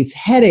disease,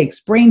 headaches,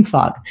 brain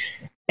fog.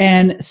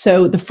 And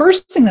so the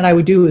first thing that I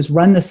would do is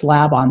run this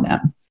lab on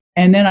them.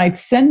 And then I'd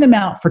send them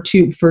out for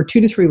 2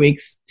 to 3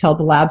 weeks till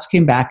the labs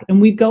came back,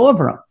 and we'd go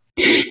over them.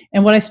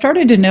 And what I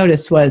started to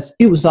notice was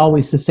it was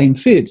always the same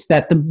foods,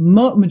 that the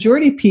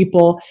majority of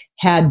people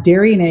had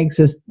dairy and eggs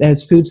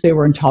as foods they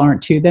were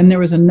intolerant to. Then there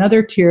was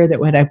another tier that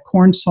would have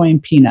corn, soy,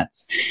 and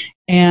peanuts.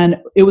 And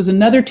it was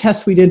another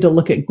test we did to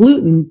look at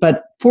gluten,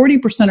 but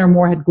 40% or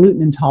more had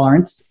gluten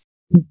intolerance.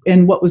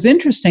 And what was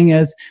interesting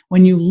is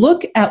when you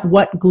look at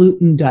what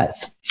gluten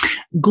does,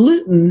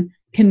 gluten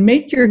can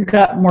make your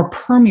gut more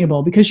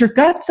permeable because your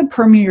gut's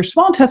your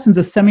small intestine's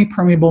a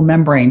semi-permeable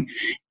membrane.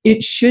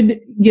 It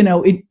should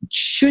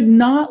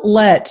not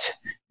let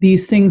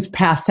these things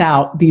pass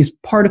out, these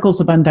particles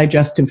of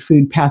undigested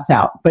food pass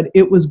out. But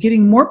it was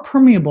getting more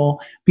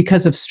permeable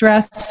because of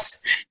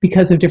stress,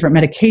 because of different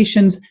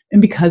medications,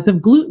 and because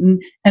of gluten,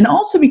 and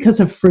also because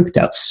of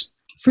fructose.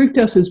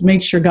 Fructose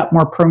makes your gut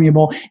more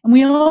permeable. And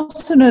we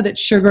also know that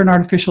sugar and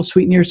artificial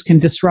sweeteners can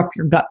disrupt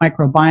your gut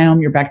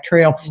microbiome, your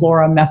bacterial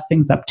flora, mess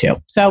things up too.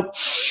 So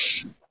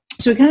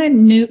we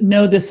kind of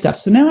know this stuff.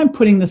 So now I'm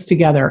putting this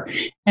together,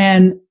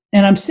 and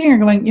I'm sitting here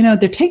going,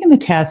 they're taking the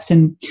test,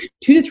 and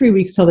 2 to 3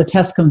 weeks till the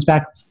test comes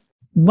back.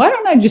 Why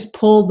don't I just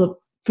pull the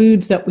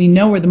foods that we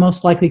know are the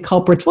most likely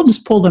culprits? We'll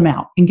just pull them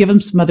out and give them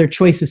some other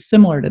choices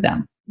similar to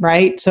them,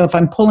 right? So if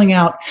I'm pulling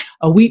out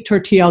a wheat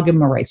tortilla, I'll give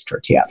them a rice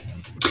tortilla.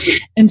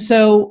 And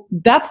so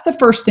that's the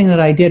first thing that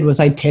I did was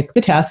I'd take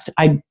the test,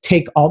 I'd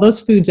take all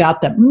those foods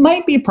out that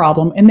might be a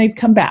problem, and they'd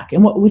come back.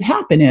 And what would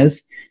happen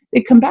is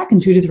they'd come back in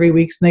 2 to 3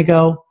 weeks and they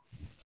go,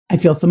 I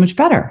feel so much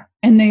better.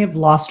 And they have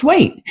lost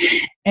weight.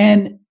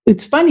 And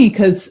it's funny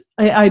because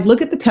I'd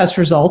look at the test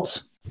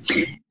results,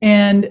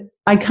 and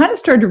I kind of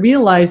started to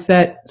realize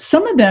that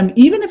some of them,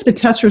 even if the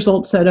test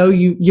results said, oh,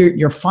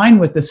 you're fine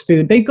with this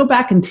food, they'd go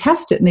back and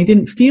test it and they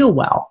didn't feel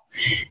well.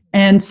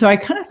 And so I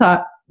kind of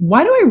thought,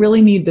 why do I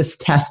really need this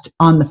test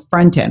on the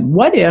front end?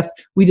 What if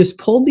we just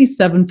pulled these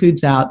 7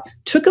 foods out,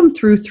 took them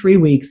through 3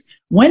 weeks,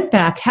 went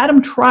back, had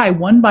them try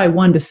one by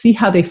one to see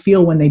how they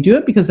feel when they do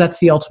it, because that's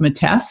the ultimate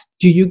test.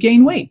 Do you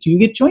gain weight? Do you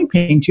get joint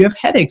pain? Do you have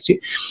headaches?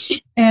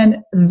 And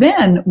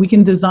then we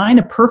can design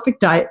a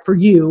perfect diet for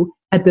you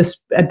at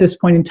this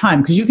point in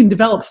time, because you can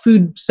develop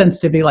food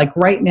sensitivity. Like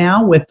right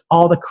now with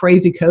all the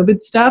crazy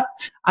COVID stuff,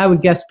 I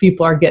would guess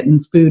people are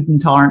getting food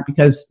intolerant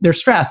because they're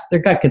stressed, their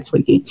gut gets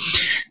leaky.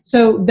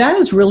 So that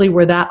is really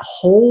where that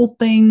whole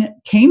thing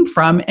came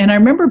from. And I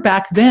remember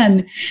back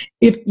then,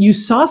 if you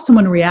saw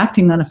someone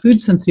reacting on a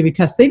food sensitivity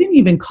test, they didn't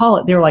even call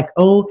it. They were like,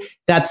 oh,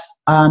 that's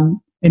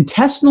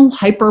intestinal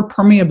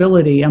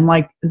hyperpermeability. I'm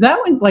like, is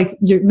that when like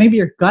maybe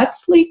your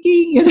gut's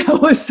leaky?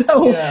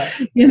 So,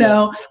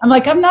 I'm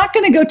like, I'm not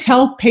going to go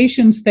tell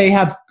patients they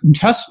have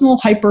intestinal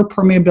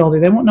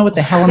hyperpermeability. They won't know what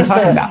the hell I'm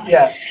talking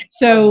about.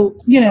 So,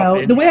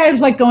 the way I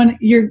was like going,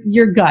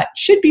 your gut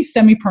should be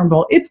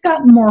semi-permeable. It's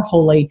gotten more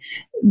holy.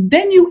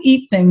 Then you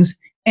eat things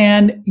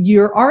and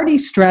you're already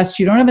stressed.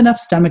 You don't have enough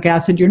stomach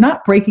acid. You're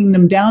not breaking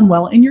them down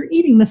well. And you're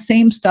eating the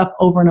same stuff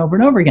over and over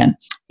and over again.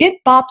 It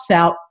bops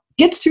out,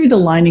 gets through the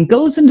lining,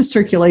 goes into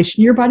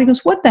circulation. Your body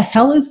goes, what the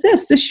hell is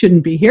this? This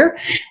shouldn't be here,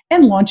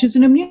 and launches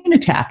an immune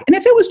attack. And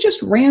if it was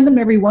just random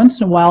every once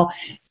in a while,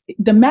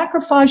 the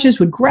macrophages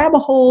would grab a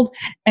hold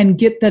and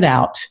get that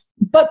out.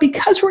 But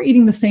because we're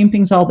eating the same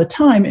things all the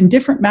time and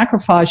different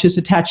macrophages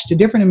attached to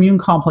different immune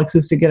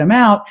complexes to get them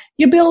out,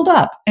 you build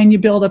up and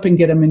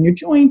get them in your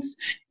joints,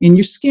 in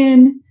your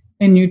skin,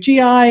 in your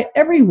GI,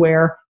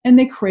 everywhere. And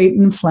they create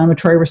an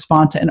inflammatory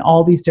response and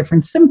all these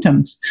different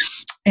symptoms.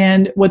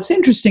 And what's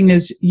interesting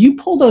is you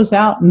pull those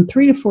out in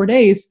 3 to 4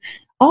 days,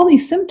 all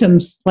these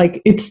symptoms, like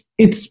it's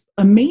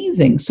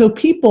amazing. So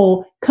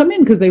people come in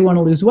because they want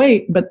to lose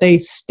weight, but they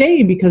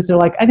stay because they're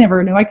like, I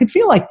never knew I could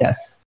feel like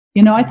this.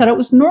 I thought it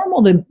was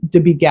normal to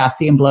be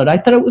gassy and bloated. I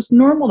thought it was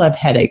normal to have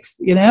headaches,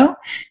 and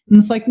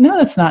it's like, no,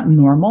 that's not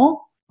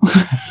normal.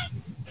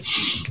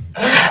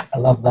 I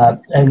love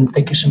that. And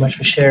thank you so much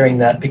for sharing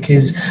that,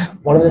 because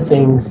one of the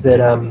things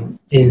that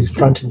is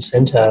front and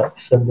center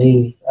for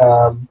me,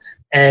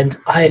 and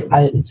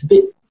it's a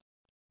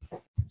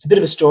bit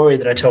of a story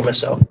that I tell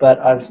myself, but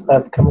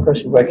I've come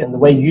across your work, and the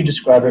way you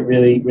describe it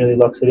really, really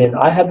locks it in.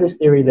 I have this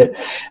theory that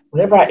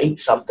whenever I eat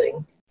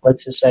something,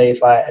 let's just say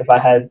if I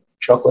had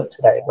chocolate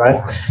today, right?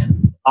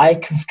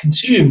 I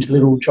consumed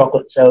little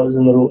chocolate cells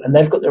and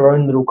they've got their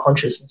own little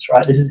consciousness,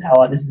 right? This is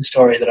the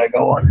story that I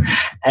go on.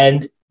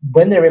 And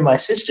when they're in my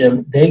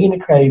system, they're going to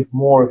crave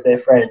more of their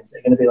friends.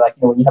 They're going to be like,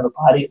 when you have a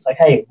party, it's like,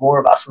 hey, more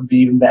of us would be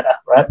even better,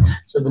 right?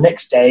 So the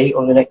next day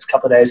or the next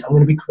couple of days, I'm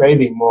going to be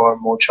craving more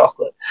and more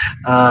chocolate.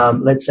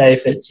 Let's say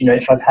if it's,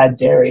 if I've had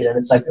dairy, then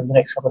it's like over the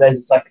next couple of days,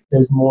 it's like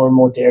there's more and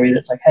more dairy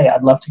that's like, hey,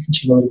 I'd love to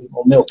consume a little bit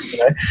more milk,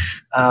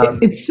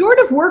 It sort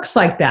of works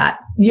like that.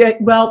 Yeah,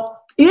 well,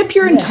 if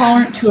you're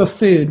intolerant to a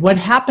food, what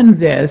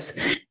happens is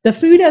the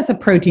food has a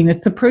protein.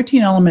 It's the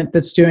protein element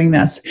that's doing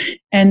this.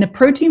 And the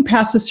protein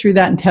passes through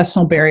that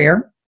intestinal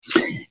barrier.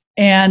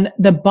 And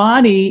the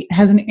body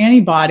has an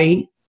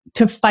antibody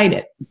to fight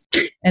it.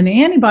 And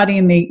the antibody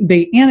and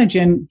the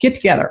antigen get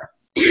together.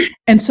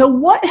 And so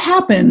what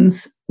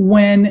happens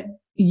when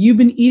you've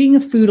been eating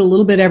a food a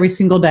little bit every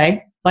single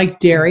day, like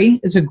dairy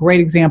is a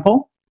great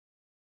example.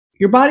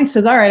 Your body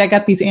says, all right, I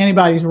got these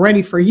antibodies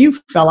ready for you,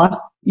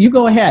 fella. You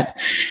go ahead.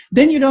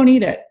 Then you don't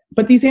eat it.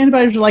 But these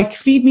antibodies are like,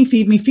 feed me,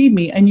 feed me, feed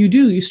me. And you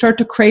do. You start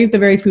to crave the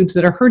very foods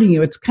that are hurting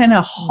you. It's kind of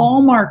a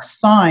hallmark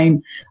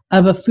sign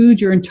of a food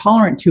you're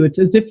intolerant to. It's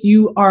as if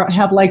you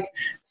have like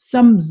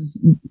some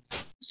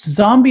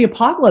zombie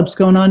apocalypse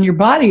going on in your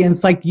body. And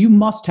it's like, you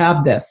must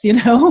have this,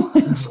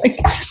 It's like,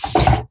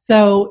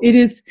 so it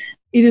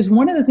is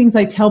one of the things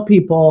I tell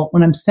people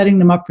when I'm setting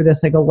them up for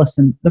this. I go,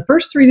 listen, the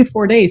first 3 to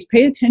 4 days,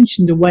 pay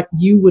attention to what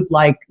you would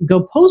like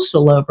go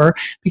postal over,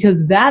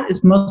 because that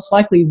is most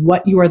likely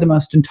what you are the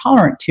most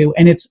intolerant to.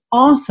 And it's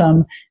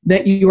awesome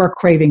that you are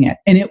craving it,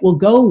 and it will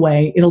go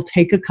away. It'll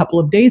take a couple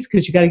of days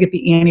because you got to get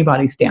the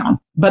antibodies down.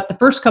 But the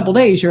first couple of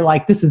days, you're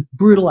like, this is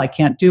brutal. I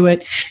can't do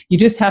it. You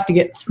just have to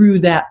get through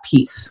that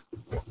piece.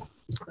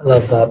 I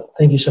love that.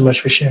 Thank you so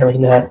much for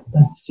sharing that.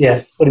 That's,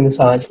 putting the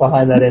science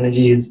behind that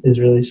energy is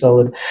really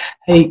solid.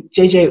 Hey,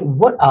 JJ,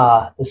 what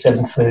are the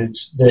 7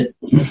 foods that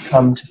you've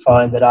come to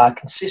find that are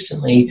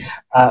consistently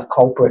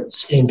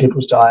culprits in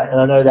people's diet? And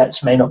I know that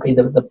may not be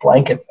the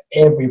blanket for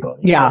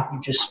everybody. Yeah.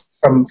 You just,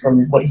 from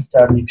what you've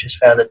done, you've just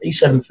found that these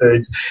 7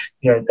 foods,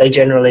 they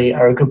generally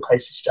are a good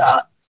place to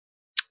start.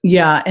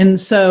 Yeah. And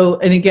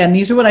again,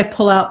 these are what I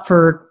pull out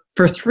for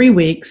 3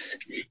 weeks.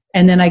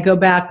 And then I go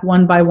back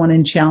one by one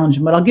and challenge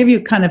them. But I'll give you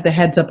kind of the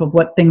heads up of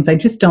what things I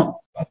just don't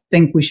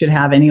think we should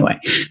have anyway.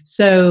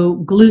 So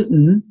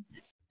gluten,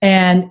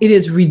 and it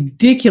is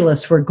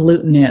ridiculous where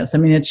gluten is. I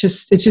mean, it's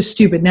just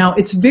stupid. Now,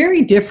 it's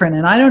very different,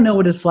 and I don't know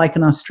what it's like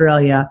in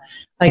Australia.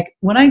 Like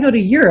when I go to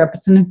Europe,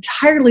 it's an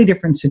entirely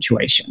different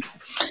situation.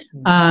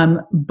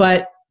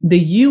 But the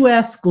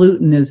U.S.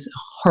 gluten is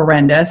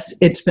horrendous.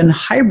 It's been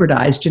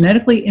hybridized,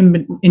 genetically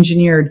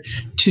engineered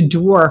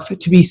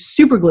to be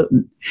super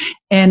gluten.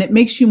 And it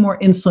makes you more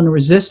insulin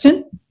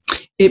resistant.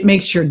 It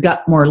makes your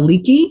gut more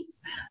leaky.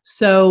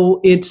 So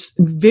it's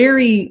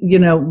very,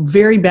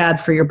 very bad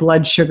for your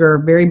blood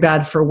sugar, very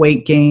bad for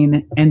weight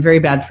gain, and very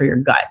bad for your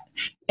gut.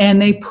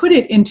 And they put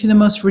it into the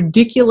most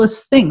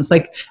ridiculous things.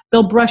 Like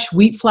they'll brush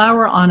wheat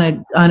flour on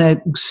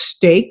a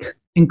steak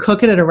and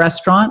cook it at a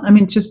restaurant. I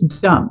mean,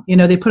 just dumb.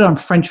 They put it on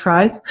French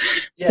fries.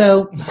 Yeah.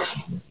 So,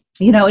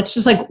 it's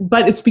just like,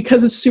 but it's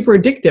because it's super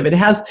addictive.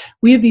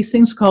 We have these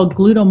things called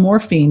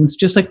glutamorphines,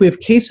 just like we have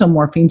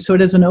casomorphine. So it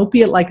has an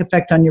opiate-like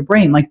effect on your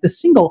brain. Like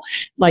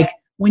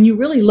when you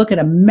really look at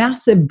a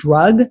massive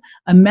drug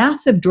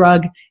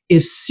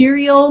is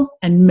cereal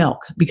and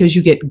milk, because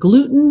you get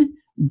gluten,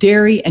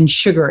 dairy, and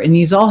sugar. And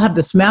these all have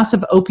this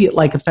massive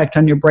opiate-like effect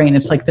on your brain.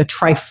 It's like the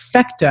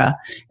trifecta.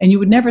 And you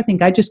would never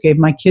think I just gave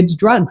my kids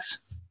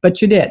drugs,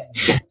 but you did.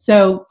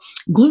 So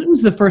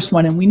gluten's the first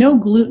one. And we know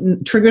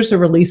gluten triggers the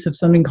release of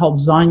something called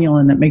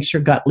zonulin that makes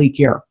your gut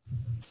leakier.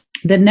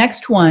 The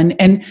next one,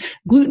 and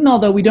gluten,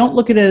 although we don't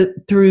look at it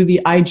through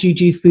the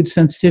IgG food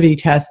sensitivity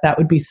test, that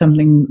would be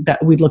something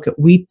that we'd look at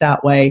wheat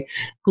that way.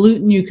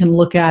 Gluten, you can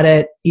look at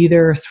it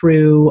either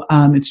through,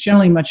 it's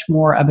generally much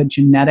more of a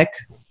genetic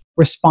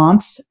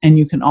response, and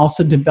you can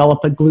also develop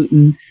a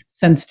gluten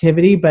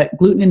sensitivity, but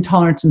gluten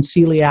intolerance and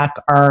celiac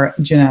are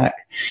genetic.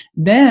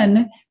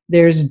 Then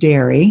there's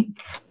dairy.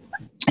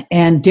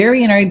 And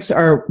dairy and eggs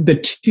are the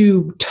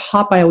two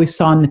top I always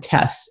saw in the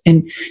tests.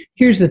 And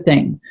here's the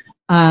thing.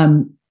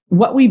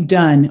 What we've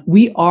done,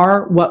 we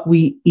are what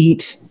we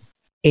ate,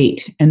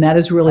 and that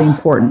is really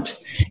important.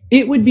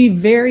 It would be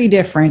very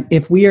different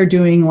if we are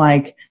doing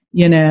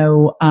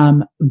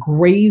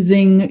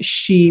grazing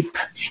sheep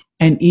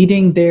and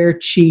eating their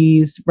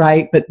cheese,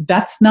 right? But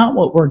that's not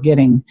what we're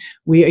getting.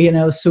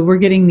 So we're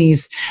getting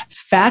these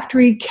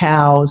factory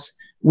cows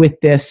with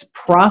this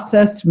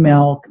processed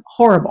milk,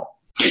 horrible.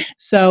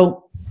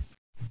 So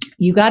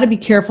you got to be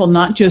careful,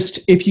 not just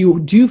if you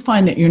do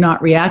find that you're not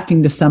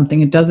reacting to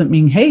something, it doesn't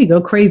mean, hey, go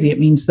crazy. It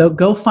means,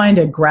 go find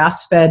a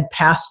grass-fed,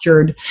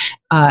 pastured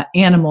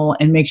animal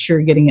and make sure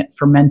you're getting it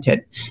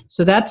fermented.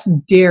 So that's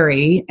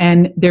dairy.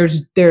 And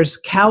there's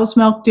cow's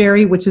milk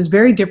dairy, which is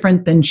very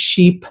different than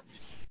sheep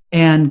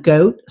and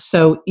goat.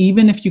 So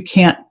even if you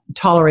can't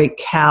tolerate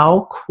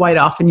cow, quite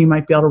often you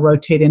might be able to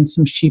rotate in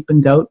some sheep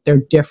and goat.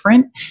 They're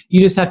different.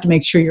 You just have to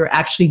make sure you're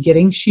actually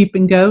getting sheep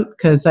and goat,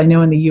 because I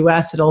know in the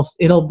US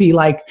it'll be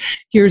like,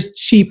 here's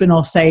sheep, and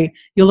it'll say,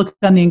 you'll look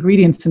on the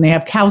ingredients and they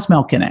have cow's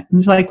milk in it. And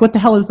it's like, what the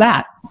hell is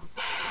that?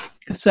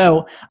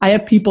 So I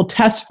have people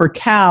test for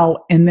cow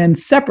and then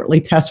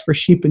separately test for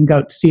sheep and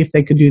goat to see if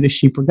they could do the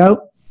sheep or goat.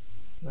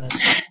 Right.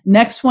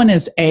 Next one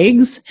is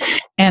eggs.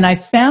 And I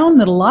found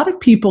that a lot of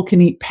people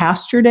can eat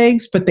pastured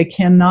eggs, but they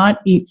cannot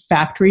eat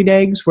factory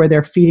eggs where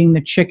they're feeding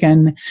the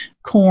chicken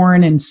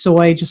corn and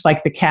soy, just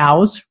like the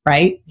cows,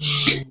 right?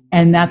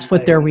 And that's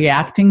what they're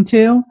reacting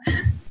to.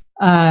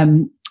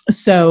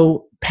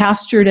 So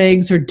pastured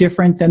eggs are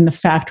different than the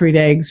factory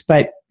eggs,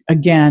 but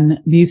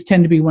again, these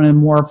tend to be one of the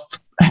more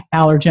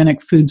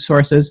allergenic food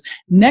sources.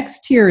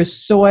 Next here is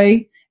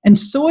soy. And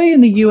soy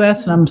in the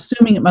U.S., and I'm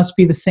assuming it must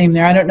be the same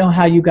there. I don't know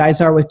how you guys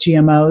are with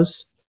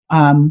GMOs.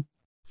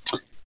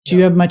 Do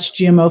you have much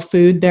GMO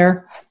food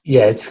there?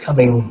 Yeah, it's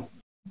coming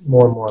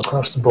more and more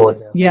across the board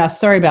now. Yeah,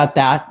 sorry about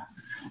that.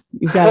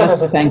 You've got us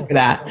to thank for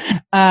that.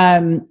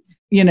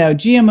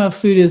 GMO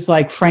food is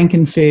like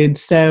frankenfood.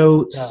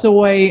 So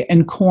soy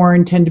and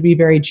corn tend to be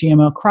very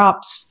GMO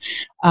crops.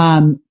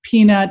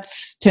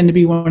 Peanuts tend to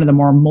be one of the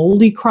more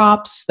moldy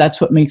crops. That's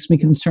what makes me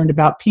concerned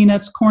about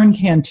peanuts. Corn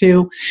can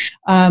too.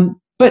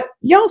 But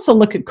you also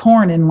look at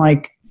corn and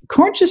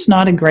corn's just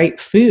not a great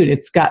food.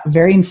 It's got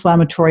very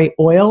inflammatory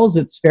oils.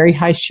 It's very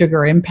high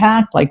sugar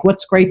impact.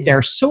 What's great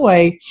there?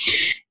 Soy,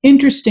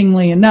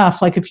 interestingly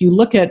enough, if you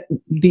look at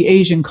the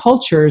Asian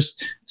cultures,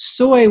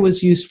 soy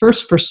was used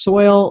first for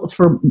soil,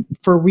 for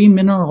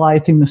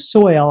remineralizing the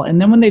soil.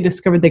 And then when they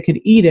discovered they could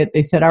eat it,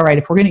 they said, all right,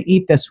 if we're going to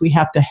eat this, we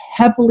have to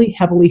heavily,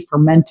 heavily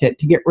ferment it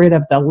to get rid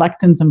of the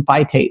lectins and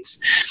phytates.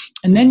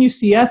 And then you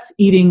see us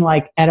eating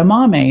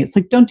edamame. It's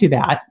don't do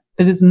that.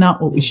 That is not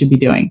what we should be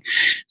doing.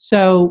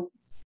 So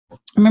I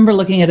remember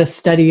looking at a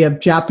study of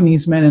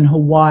Japanese men in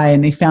Hawaii,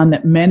 and they found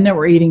that men that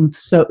were eating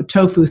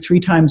tofu 3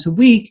 times a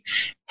week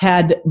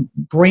had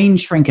brain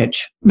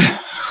shrinkage,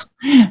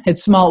 had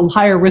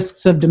higher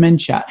risks of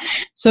dementia.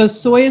 So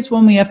soy is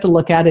one we have to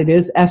look at. It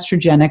is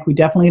estrogenic. We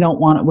definitely don't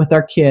want it with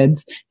our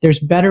kids. There's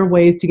better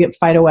ways to get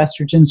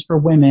phytoestrogens for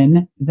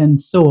women than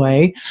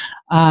soy.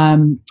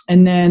 And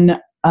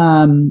then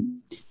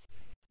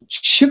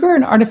sugar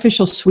and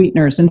artificial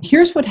sweeteners. And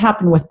here's what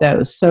happened with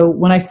those. So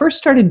when I first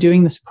started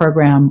doing this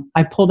program,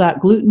 I pulled out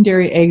gluten,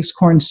 dairy, eggs,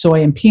 corn,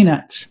 soy, and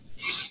peanuts.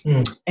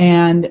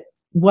 And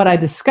what I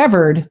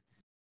discovered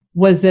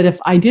was that if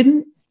I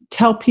didn't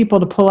tell people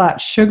to pull out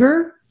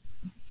sugar,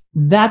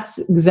 that's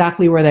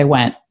exactly where they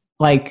went.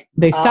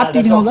 They stopped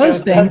eating all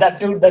those things.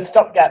 That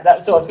stopgap,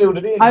 that's what I filled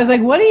it in. I was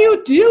like, what are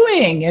you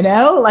doing?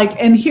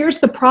 And here's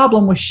the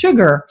problem with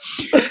sugar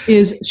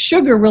is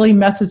sugar really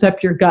messes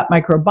up your gut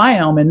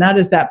microbiome. And that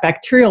is that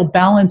bacterial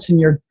balance in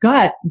your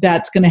gut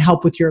that's going to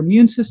help with your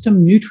immune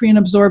system, nutrient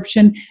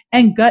absorption,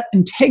 and gut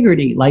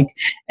integrity.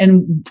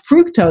 And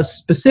fructose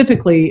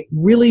specifically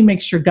really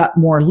makes your gut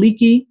more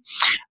leaky.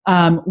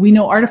 We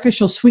know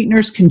artificial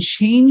sweeteners can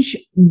change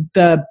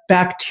the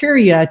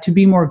bacteria to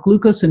be more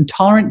glucose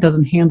intolerant,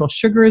 doesn't handle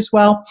sugar as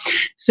well.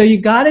 So you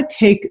got to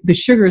take the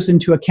sugars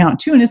into account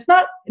too. And it's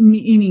not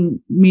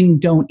meaning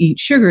don't eat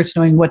sugar. It's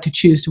knowing what to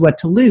choose to what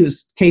to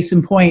lose. Case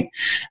in point,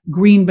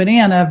 green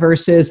banana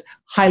versus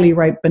highly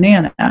ripe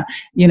banana,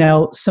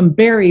 some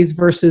berries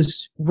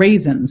versus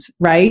raisins,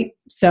 right?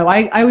 So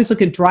I always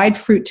look at dried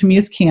fruit to me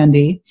as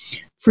candy,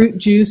 fruit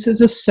juice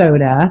as a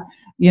soda,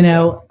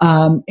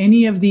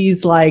 any of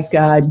these like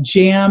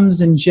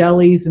jams and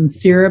jellies and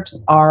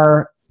syrups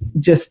are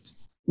just,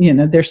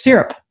 they're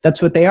syrup.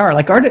 That's what they are.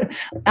 Like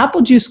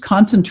apple juice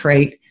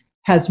concentrate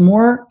has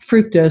more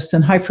fructose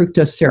than high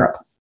fructose syrup.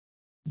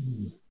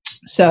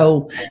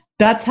 So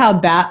that's how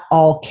that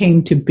all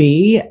came to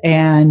be.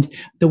 And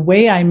the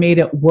way I made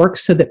it work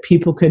so that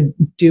people could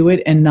do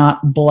it and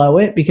not blow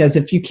it, because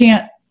if you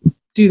can't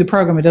do the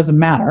program, it doesn't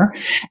matter,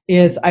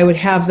 is I would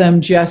have them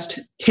just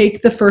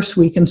take the first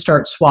week and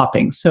start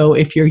swapping. So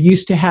if you're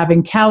used to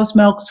having cow's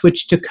milk,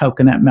 switch to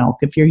coconut milk.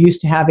 If you're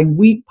used to having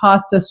wheat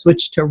pasta,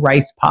 switch to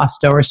rice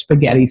pasta or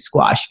spaghetti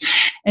squash.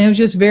 And it was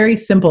just very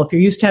simple. If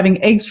you're used to having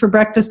eggs for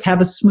breakfast,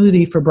 have a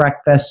smoothie for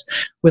breakfast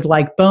with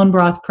like bone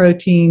broth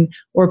protein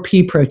or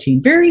pea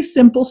protein. Very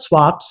simple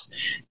swaps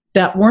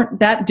that weren't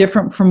that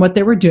different from what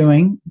they were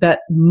doing,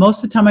 that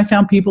most of the time I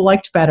found people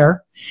liked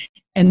better.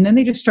 And then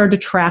they just started to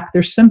track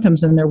their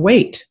symptoms and their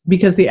weight,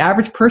 because the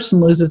average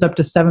person loses up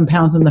to 7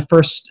 pounds in the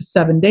first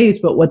 7 days.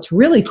 But what's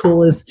really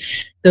cool is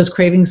those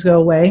cravings go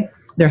away,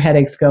 their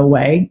headaches go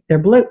away, their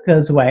bloat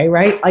goes away,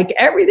 right? Like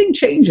everything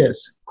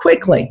changes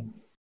quickly.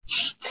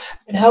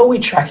 And how are we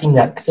tracking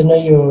that? Because I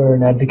know you're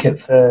an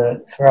advocate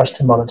for us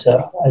to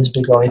monitor as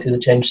we're going through the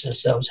changes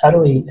ourselves. How do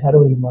we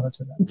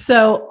monitor that?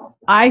 So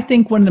I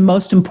think one of the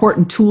most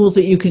important tools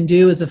that you can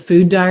do is a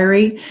food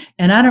diary.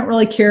 And I don't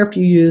really care if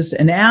you use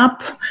an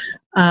app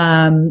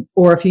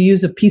or if you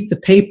use a piece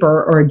of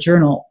paper or a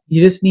journal.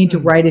 You just need to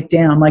write it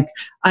down. Like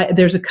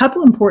there's a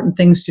couple important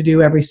things to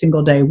do every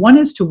single day. One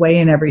is to weigh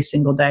in every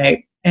single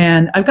day.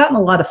 And I've gotten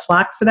a lot of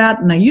flack for that.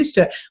 And I used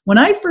to, when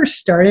I first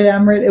started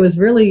Amrit, it was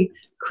really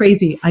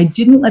crazy. I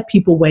didn't let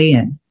people weigh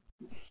in.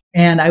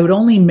 And I would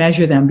only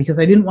measure them because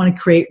I didn't want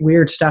to create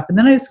weird stuff. And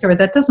then I discovered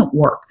that doesn't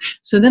work.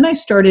 So then I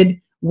started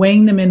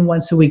weighing them in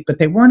once a week, but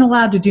they weren't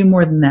allowed to do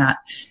more than that.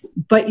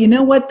 But you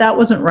know what? That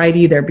wasn't right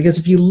either, because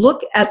if you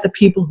look at the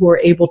people who are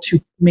able to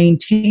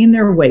maintain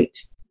their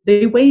weight,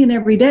 they weigh in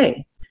every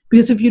day.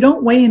 Because if you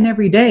don't weigh in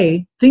every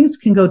day, things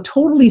can go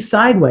totally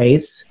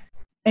sideways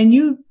and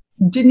you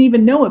didn't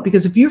even know it,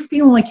 because if you're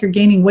feeling like you're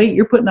gaining weight,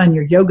 you're putting on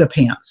your yoga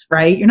pants,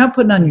 right? You're not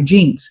putting on your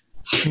jeans.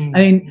 I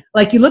mean,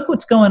 like you look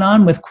what's going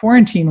on with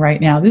quarantine right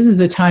now. This is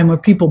the time where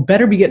people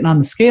better be getting on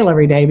the scale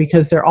every day,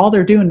 because they're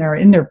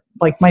in their,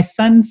 like my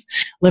son's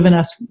living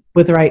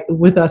with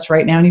us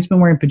right now, and he's been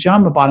wearing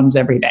pajama bottoms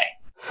every day.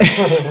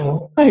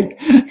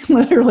 Like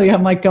literally,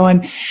 I'm like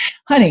going,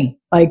 honey,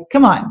 like,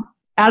 come on,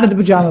 out of the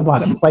pajama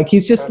bottoms. Like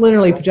he's just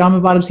literally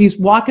pajama bottoms. He's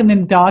walking the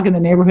dog in the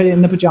neighborhood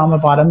in the pajama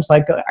bottoms.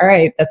 Like, all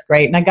right, that's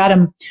great. And I got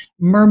him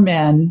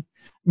mermen.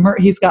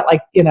 He's got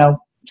like,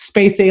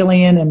 space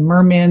alien and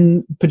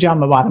merman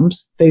pajama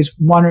bottoms. They's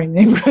wandering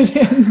the neighborhood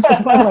in.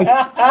 I'm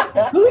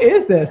like, who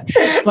is this?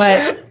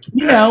 But,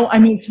 I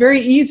mean, it's very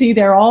easy.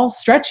 They're all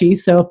stretchy.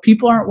 So if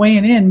people aren't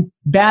weighing in,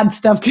 bad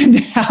stuff can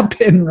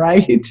happen,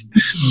 right?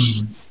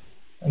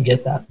 I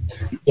get that.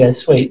 Yeah,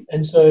 sweet.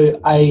 And so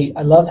I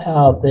love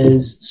how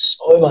there's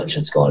so much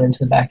that's gone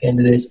into the back end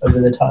of this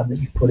over the time that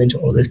you've put into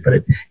all this, but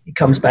it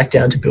comes back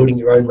down to building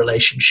your own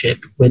relationship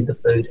with the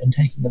food and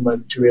taking a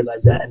moment to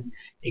realize that. And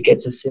it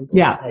gets as simple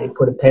as, say,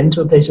 put a pen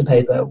to a piece of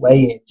paper,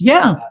 weigh in.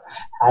 Yeah.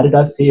 How did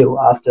I feel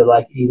after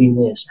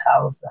eating this?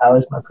 How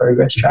is my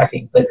progress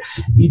tracking? But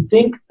you'd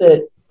think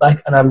that,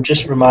 and I'm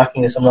just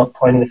remarking this, I'm not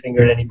pointing the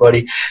finger at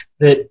anybody,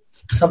 that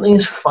something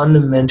as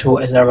fundamental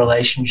as our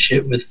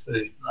relationship with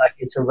food. Like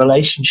it's a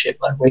relationship,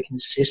 like we're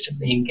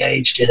consistently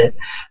engaged in it,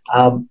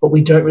 but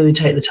we don't really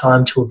take the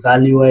time to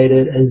evaluate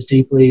it as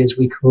deeply as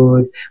we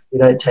could. We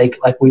don't take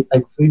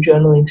food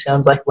journaling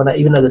sounds like,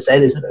 even though they say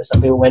this, I know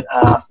some people went,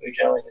 food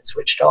journaling and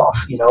switched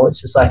off,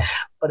 it's just like,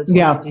 but it's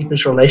one of the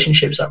deepest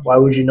relationships. Like why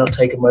would you not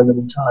take a moment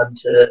in time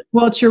to?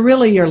 Well, it's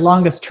really your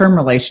longest term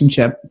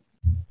relationship.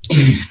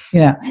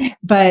 Yeah.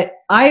 But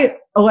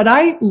what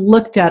I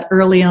looked at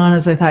early on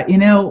is I thought,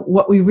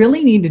 what we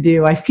really need to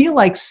do, I feel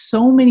like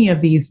so many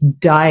of these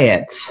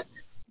diets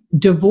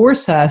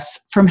divorce us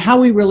from how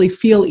we really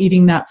feel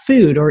eating that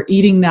food or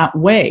eating that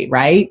way,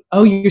 right?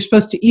 Oh, you're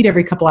supposed to eat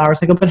every couple hours.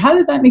 I go, but how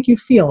did that make you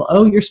feel?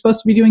 Oh, you're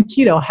supposed to be doing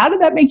keto. How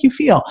did that make you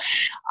feel?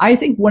 I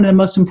think one of the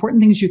most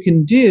important things you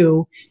can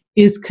do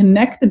is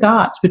connect the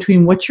dots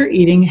between what you're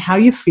eating, how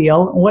you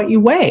feel, and what you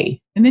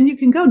weigh. And then you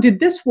can go,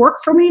 did this work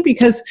for me?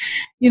 Because,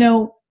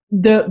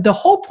 the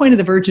whole point of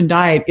the Virgin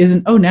Diet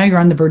isn't, oh, now you're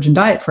on the Virgin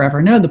Diet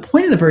forever. No, the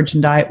point of the Virgin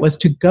Diet was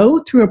to go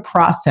through a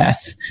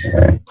process,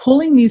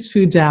 pulling these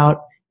foods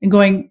out and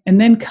going,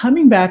 and then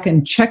coming back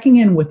and checking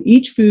in with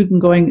each food and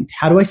going,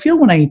 how do I feel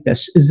when I eat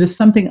this? Is this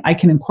something I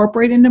can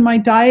incorporate into my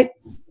diet?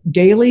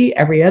 daily,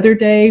 every other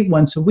day,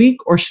 once a week,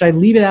 or should I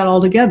leave it out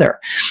altogether?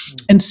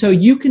 And so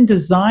you can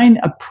design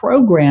a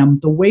program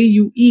the way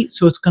you eat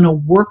so it's going to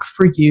work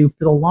for you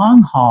for the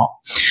long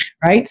haul,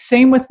 right?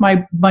 Same with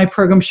my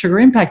program, Sugar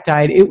Impact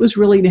Diet. It was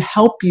really to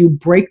help you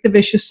break the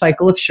vicious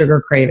cycle of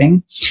sugar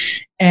craving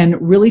and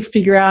really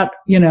figure out,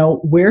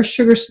 where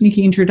sugar's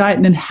sneaking into your diet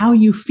and then how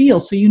you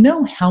feel. So you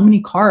know how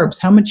many carbs,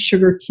 how much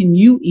sugar can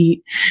you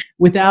eat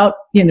without,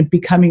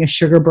 becoming a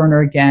sugar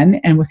burner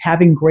again, and with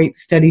having great,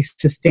 steady,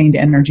 sustained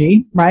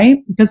energy,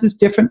 right? Because it's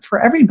different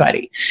for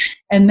everybody.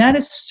 And that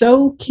is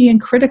so key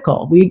and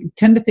critical. We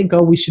tend to think,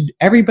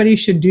 everybody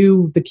should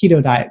do the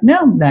keto diet.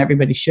 No, not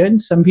everybody should.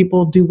 Some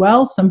people do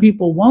well, some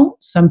people won't.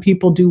 Some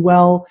people do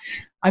well.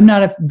 I'm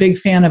not a big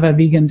fan of a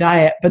vegan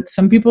diet, but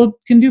some people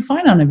can do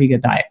fine on a vegan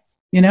diet.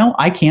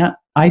 I can't.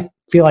 I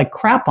feel like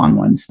crap on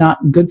one. It's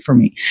not good for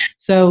me.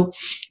 So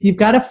you've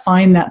got to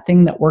find that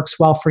thing that works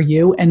well for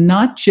you, and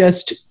not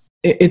just,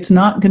 it's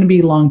not going to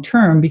be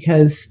long-term,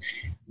 because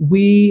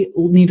we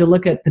need to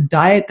look at the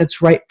diet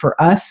that's right for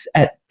us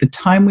at the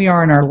time we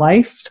are in our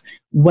life,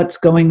 what's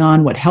going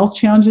on, what health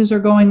challenges are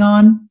going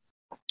on,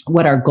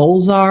 what our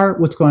goals are,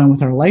 what's going on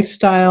with our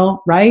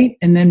lifestyle, right?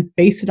 And then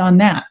base it on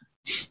that.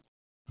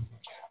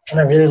 And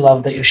I really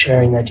love that you're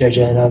sharing that,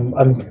 JJ. And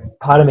I'm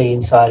part of me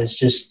inside is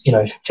just,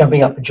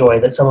 jumping up for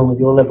joy that someone with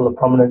your level of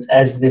prominence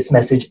has this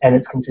message and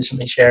it's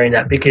consistently sharing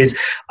that, because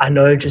I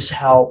know just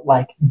how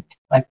like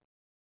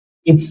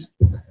it's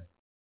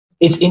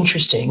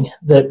interesting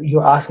that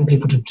you're asking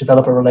people to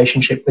develop a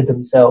relationship with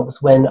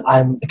themselves, when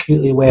I'm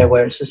acutely aware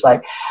where it's just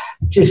like,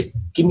 just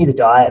give me the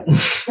diet.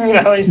 It's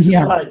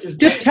just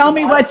just tell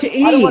me what to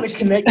eat. I don't want to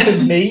connect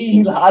to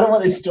me. I don't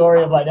want this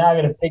story of now I'm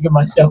going to figure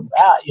myself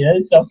out,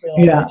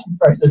 self-realization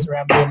process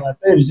around me and my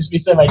food. It'd just be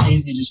so much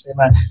easier just to be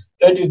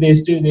go do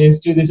this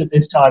at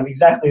this time,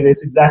 exactly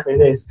this.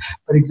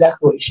 But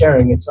exactly what you're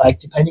sharing, it's like,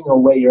 depending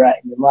on where you're at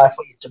in your life,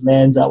 what your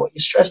demands are, what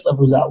your stress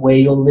levels are, where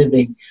you're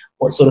living,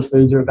 what sort of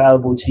foods are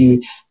available to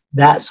you,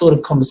 that sort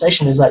of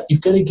conversation is like,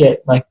 you've got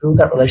to build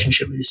that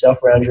relationship with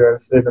yourself around your own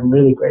food. I'm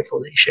really grateful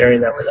that you're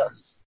sharing that with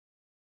us.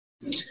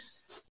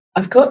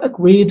 I've got a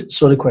weird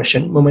sort of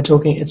question when we're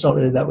talking. It's not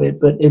really that weird,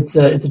 but it's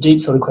a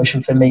deep sort of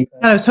question for me.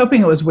 I was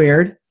hoping it was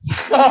weird.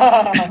 It's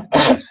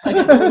a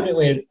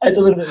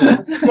little bit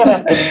weird.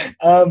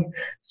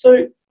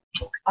 So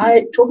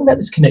talking about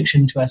this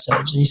connection to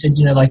ourselves, and you said,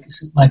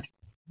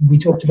 we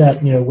talked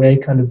about, we're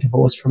kind of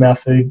divorced from our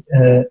food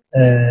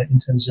in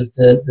terms of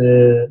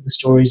the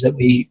stories that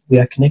we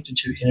are connected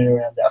to in and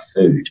around our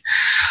food.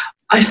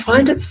 I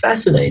find it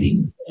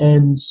fascinating,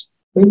 and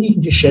maybe you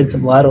can just shed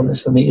some light on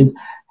this for me, is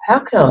how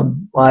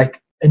come,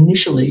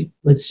 initially,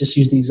 let's just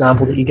use the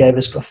example that you gave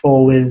us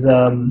before with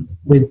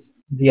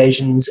the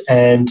Asians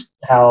and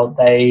how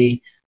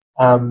they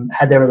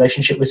had their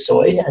relationship with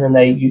soy, and then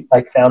they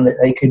found that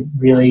they could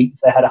really,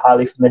 if they had a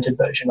highly fermented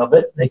version of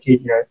it, they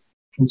could,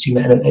 consume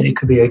it and it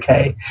could be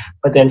okay.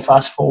 But then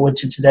fast forward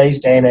to today's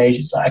day and age,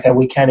 it's like, okay,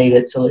 we can eat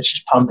it, so let's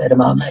just pump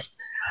edamame,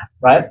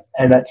 right?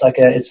 And that's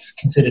it's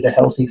considered a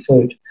healthy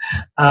food.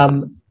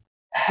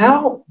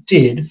 How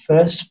did,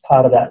 first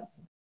part of that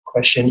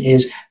question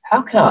is,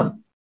 how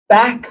come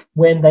back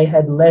when they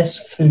had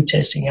less food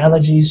testing,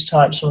 allergies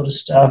type sort of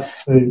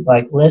stuff, food,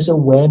 less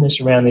awareness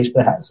around these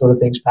sort of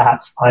things,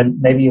 perhaps,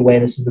 maybe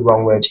awareness is the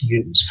wrong word to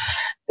use,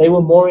 they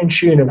were more in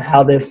tune of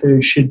how their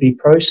food should be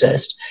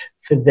processed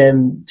for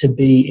them to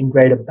be in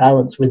greater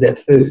balance with their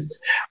foods.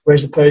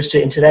 Whereas opposed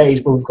to in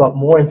today's, where we've got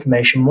more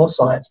information, more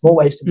science, more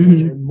ways to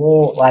measure,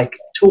 more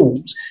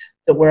tools,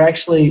 that we're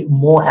actually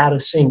more out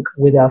of sync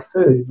with our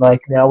food.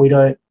 Now we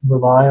don't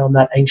rely on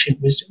that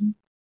ancient wisdom.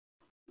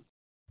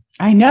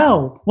 I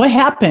know. What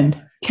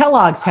happened?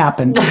 Kellogg's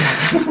happened.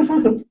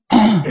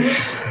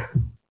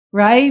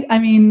 Right? I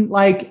mean,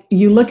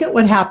 you look at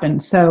what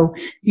happened. So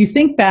you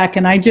think back,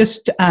 and I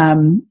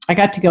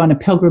got to go on a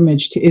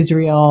pilgrimage to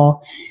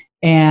Israel,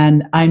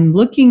 and I'm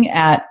looking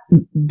at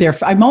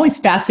I'm always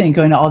fascinated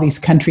going to all these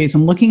countries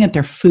and looking at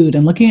their food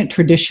and looking at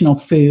traditional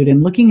food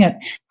and looking at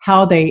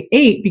how they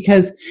ate,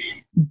 because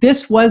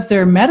this was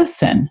their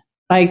medicine.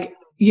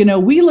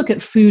 We look at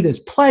food as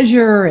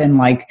pleasure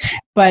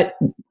but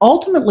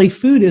ultimately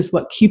food is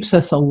what keeps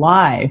us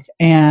alive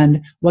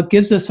and what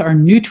gives us our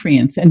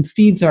nutrients and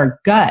feeds our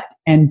gut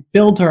and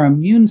builds our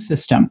immune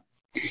system.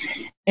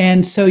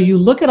 And so you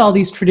look at all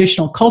these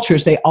traditional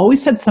cultures, they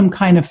always had some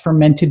kind of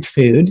fermented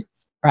food,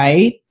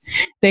 right?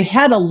 They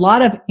had a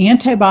lot of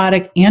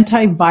antibiotic,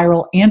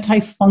 antiviral,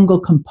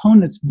 antifungal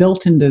components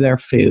built into their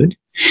food.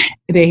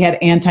 They had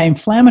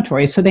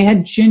anti-inflammatory. So they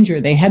had ginger,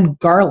 they had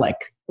garlic,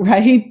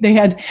 right? They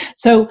had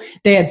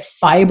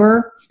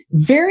fiber,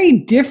 very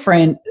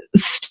different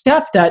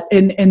stuff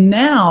and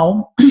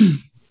now,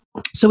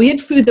 so we had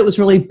food that was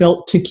really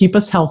built to keep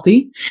us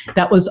healthy.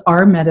 That was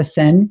our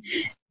medicine.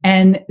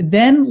 And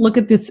then look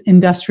at this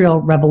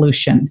industrial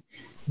revolution.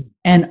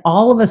 And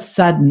all of a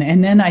sudden,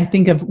 and then I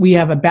think we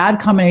have a bad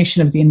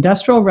combination of the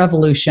Industrial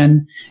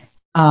Revolution,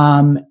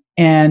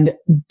 and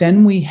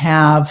then we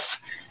have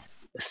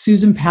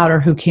Susan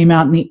Powter, who came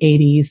out in the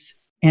 80s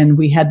And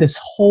we had this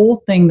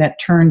whole thing that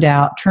turned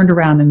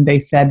around, and they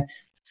said,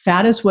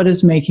 fat is what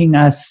is making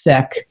us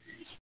sick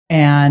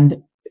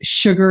and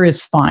sugar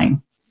is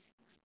fine.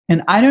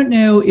 And I don't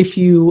know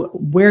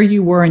where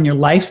you were in your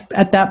life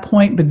at that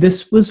point, but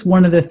this was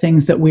one of the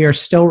things that we are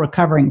still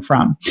recovering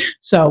from.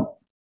 So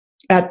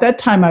at that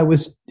time I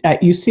was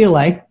at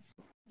UCLA,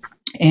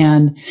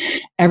 and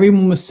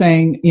everyone was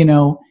saying,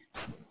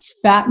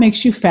 fat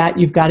makes you fat.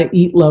 You've got to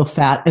eat low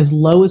fat, as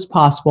low as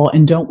possible,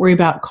 and don't worry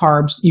about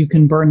carbs. You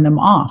can burn them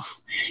off.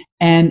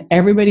 And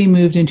everybody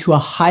moved into a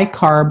high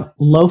carb,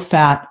 low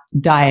fat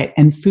diet,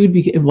 and food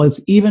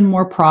was even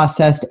more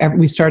processed.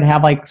 We started to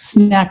have like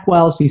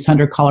SnackWells, these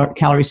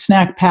 100-calorie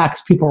snack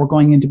packs. People were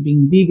going into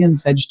being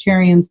vegans,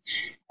 vegetarians.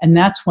 And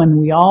that's when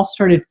we all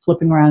started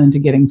flipping around into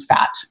getting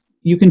fat.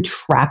 You can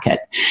track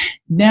it.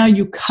 Now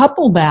you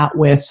couple that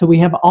with, so we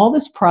have all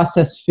this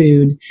processed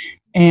food,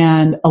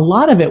 and a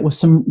lot of it was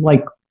some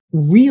like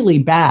really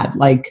bad,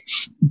 like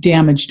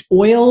damaged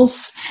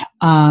oils,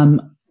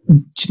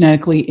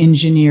 genetically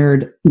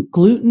engineered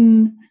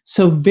gluten.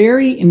 So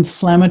very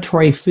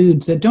inflammatory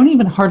foods that don't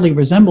even hardly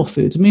resemble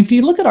foods. I mean, if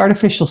you look at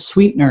artificial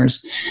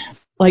sweeteners,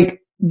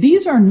 like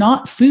these are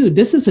not food.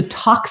 This is a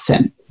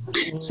toxin.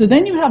 So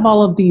then you have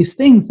all of these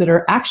things that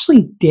are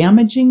actually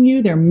damaging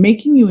you. They're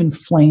making you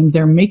inflamed.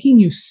 They're making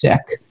you sick,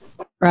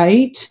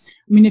 right?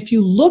 I mean, if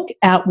you look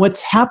at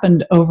what's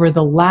happened over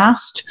the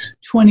last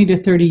 20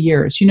 to 30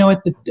 years,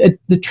 at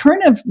the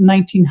turn of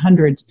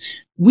 1900s,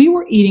 we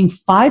were eating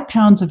 5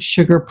 pounds of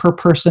sugar per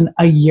person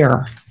a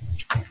year.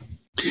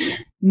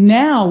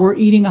 Now we're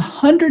eating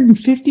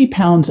 150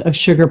 pounds of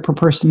sugar per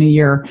person a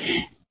year.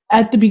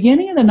 At the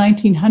beginning of the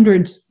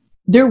 1900s,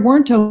 there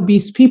weren't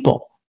obese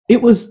people.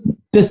 It was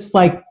this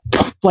like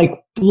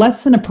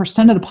less than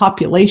 1% of the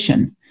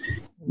population.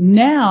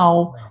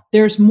 Now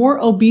there's more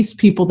obese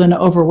people than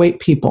overweight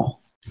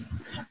people.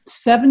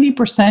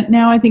 70%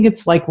 now, I think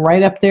it's like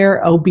right up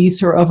there,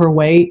 obese or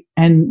overweight,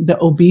 and the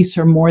obese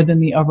are more than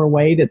the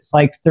overweight. It's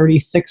like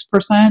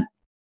 36%.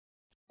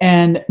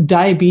 And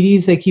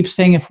diabetes, they keep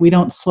saying if we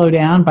don't slow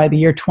down by the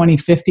year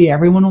 2050,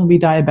 everyone will be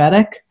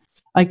diabetic.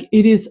 Like,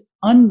 it is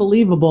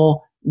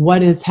unbelievable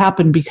what has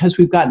happened because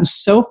we've gotten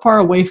so far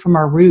away from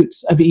our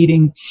roots of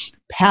eating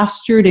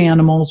pastured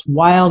animals,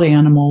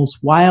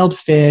 wild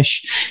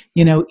fish,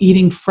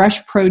 eating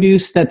fresh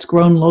produce that's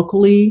grown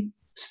locally,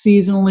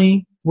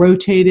 seasonally,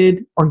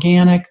 rotated,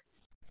 organic.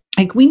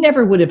 Like, we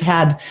never would have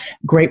had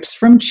grapes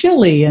from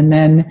Chile and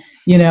then,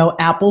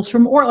 apples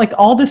from like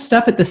all this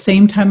stuff at the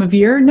same time of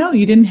year. No,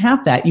 you didn't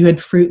have that. You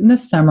had fruit in the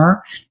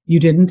summer. You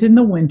didn't in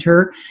the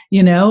winter,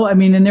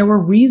 and there were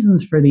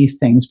reasons for these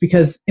things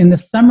because in the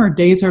summer,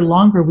 days are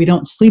longer. We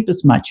don't sleep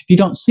as much. If you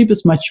don't sleep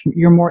as much,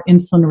 you're more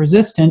insulin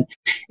resistant.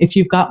 If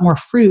you've got more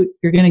fruit,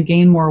 you're going to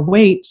gain more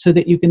weight so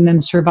that you can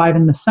then survive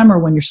in the summer.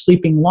 When you're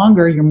sleeping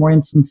longer, you're more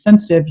insulin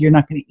sensitive. You're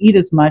not going to eat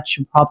as much.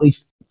 You'll probably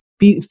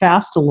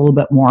fast a little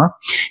bit more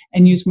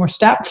and use more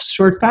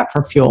stored fat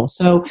for fuel.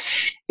 So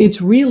it's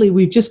really,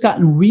 we've just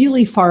gotten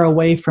really far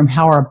away from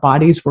how our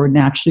bodies were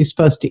naturally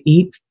supposed to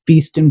eat: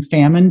 feast and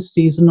famine,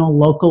 seasonal,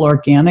 local,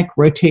 organic,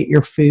 rotate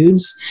your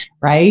foods,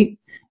 right?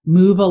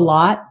 Move a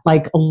lot,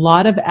 like a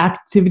lot of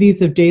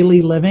activities of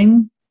daily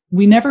living.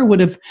 We never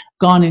would have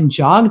gone and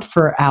jogged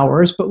for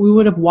hours, but we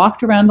would have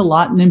walked around a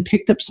lot and then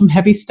picked up some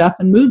heavy stuff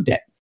and moved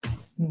it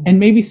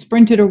and maybe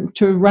sprinted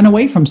to run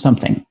away from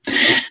something.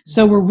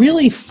 So we're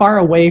really far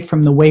away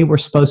from the way we're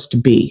supposed to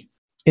be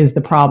is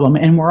the problem.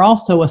 And we're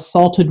also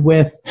assaulted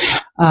with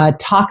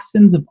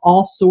toxins of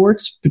all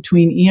sorts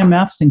between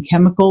EMFs and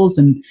chemicals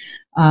and,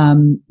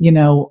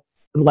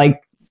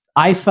 like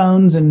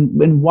iPhones and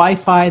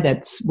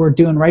Wi-Fi we're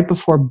doing right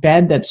before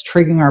bed that's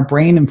triggering our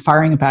brain and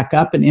firing it back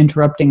up and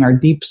interrupting our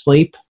deep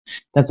sleep.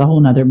 That's a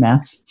whole nother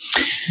mess.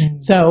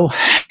 So,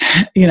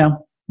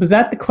 was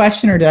that the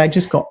question, or did I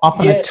just go off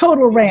on a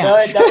total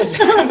rant? No, that was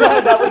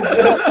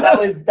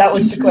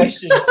the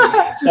question.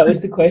 That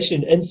was the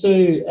question.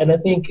 And I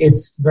think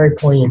it's very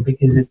poignant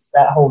because it's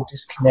that whole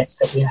disconnect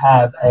that we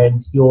have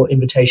and your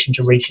invitation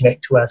to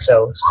reconnect to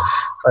ourselves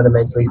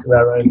fundamentally through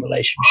our own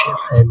relationship.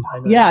 And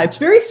it's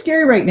very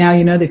scary right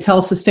now. They tell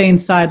us to stay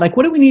inside. Like,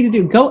 what do we need to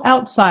do? Go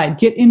outside,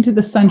 get into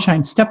the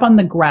sunshine, step on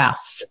the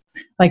grass.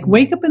 Like,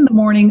 wake up in the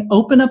morning,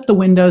 open up the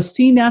windows,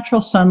 see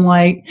natural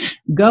sunlight,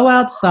 go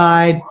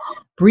outside,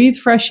 breathe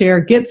fresh air,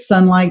 get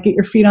sunlight, get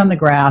your feet on the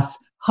grass,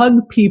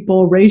 hug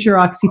people, raise your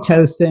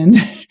oxytocin,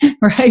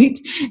 right?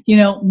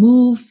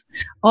 Move.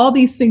 All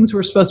these things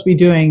we're supposed to be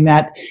doing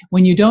that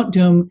when you don't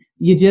do them,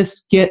 you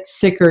just get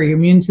sicker. Your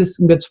immune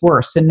system gets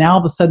worse. And now all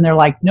of a sudden they're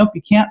like, nope,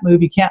 you can't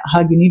move. You can't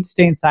hug. You need to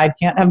stay inside.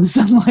 Can't have the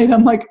sunlight.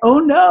 I'm like, oh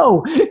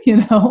no,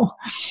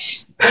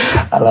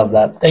 I love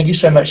that. Thank you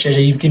so much, Sheila.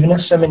 You've given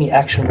us so many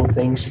actionable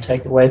things to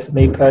take away for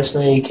me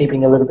personally,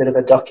 keeping a little bit of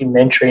a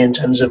documentary in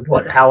terms of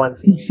how I'm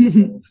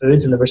feeling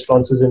foods and the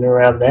responses in and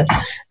around that,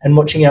 and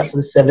watching out for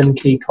the 7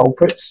 key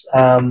culprits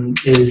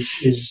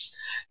is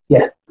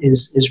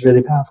is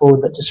really powerful.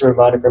 But just a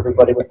reminder for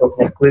everybody, we're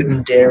talking about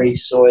gluten, dairy,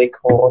 soy,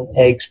 corn,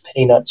 eggs,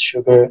 peanuts,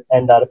 sugar,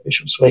 and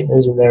artificial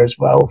sweeteners in there as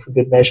well for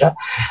good measure.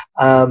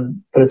 But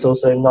it's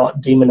also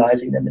not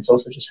demonizing them. It's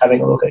also just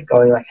having a look at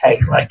going like, hey,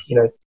 like, you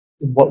know,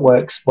 what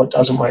works, what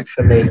doesn't work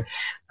for me.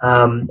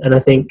 And I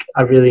think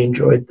I really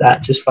enjoyed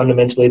that. Just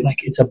fundamentally, like,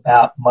 it's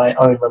about my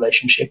own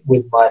relationship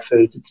with my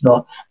foods. It's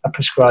not a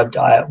prescribed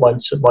diet, one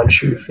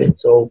shoe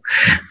fits all.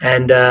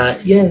 And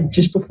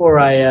just before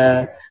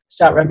I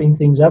start wrapping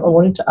things up, I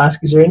wanted to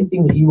ask, is there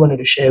anything that you wanted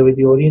to share with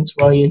the audience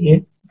while you're here,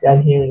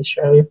 down here in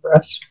Australia for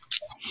us?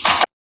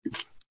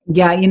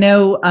 Yeah, you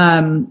know,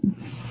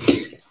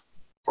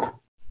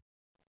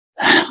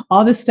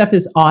 all this stuff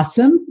is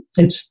awesome.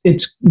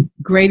 It's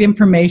great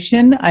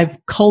information. I've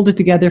culled it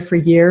together for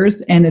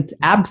years, and it's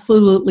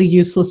absolutely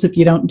useless if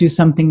you don't do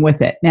something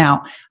with it.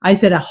 Now, I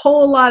said a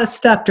whole lot of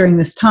stuff during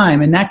this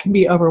time, and that can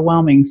be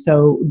overwhelming.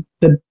 So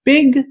the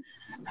big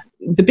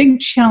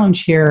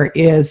challenge here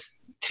is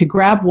to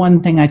grab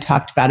one thing I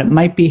talked about. It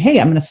might be,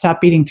 hey, I'm going to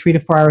stop eating 3 to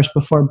 4 hours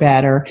before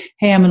bed, or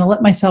hey, I'm going to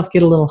let myself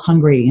get a little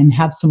hungry and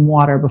have some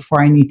water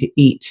before I need to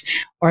eat,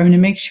 or I'm going to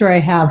make sure I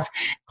have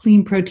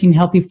clean protein,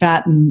 healthy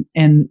fat,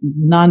 and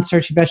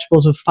non-starchy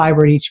vegetables with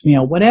fiber at each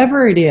meal.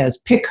 Whatever it is,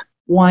 pick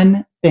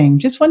one thing,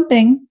 just one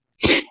thing,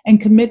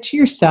 and commit to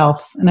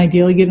yourself, and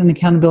ideally get an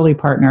accountability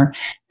partner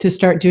to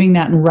start doing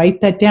that and write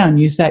that down.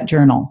 Use that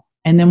journal.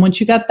 And then once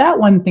you got that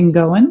one thing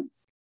going,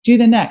 do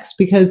the next,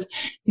 because,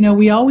 you know,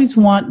 we always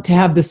want to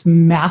have this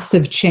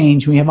massive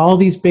change. We have all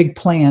these big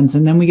plans,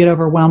 and then we get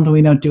overwhelmed and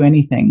we don't do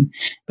anything.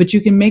 But you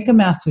can make a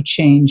massive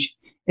change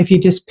if you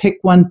just pick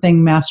one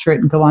thing, master it,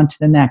 and go on to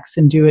the next,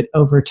 and do it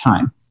over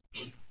time.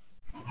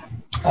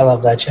 I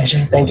love that,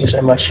 JJ. Thank you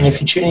so much. And if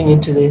you're tuning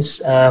into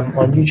this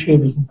on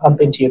YouTube, you can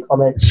pump into your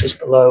comments just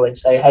below and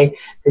say, hey,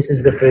 this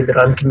is the food that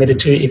I'm committed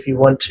to. If you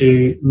want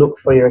to look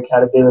for your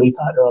accountability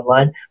partner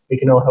online, we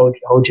can all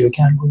hold you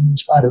accountable in the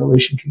Inspired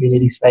Evolution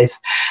community space.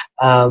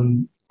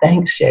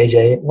 Thanks,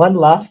 JJ. One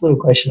last little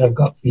question I've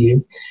got for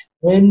you.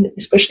 When,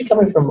 especially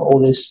coming from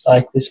all this,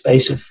 like the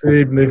space of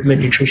food,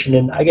 movement, nutrition,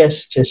 and I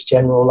guess just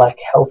general like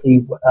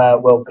healthy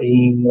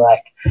well-being,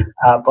 like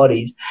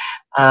bodies,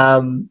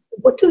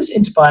 what does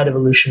Inspired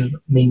Evolution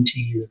mean to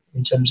you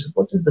in terms of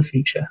what does the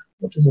future,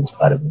 what does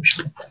Inspired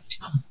Evolution look like to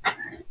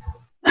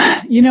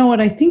you? You know,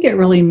 what I think it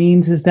really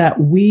means is that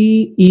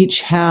we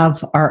each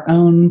have our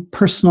own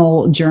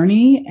personal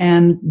journey,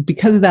 and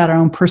because of that, our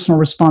own personal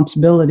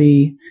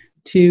responsibility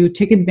to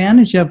take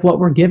advantage of what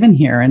we're given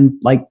here and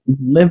like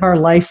live our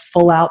life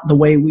full out the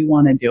way we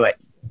want to do it.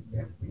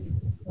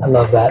 I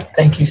love that.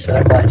 Thank you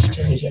so much,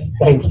 JJ.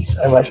 Thank you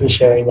so much for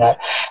sharing that.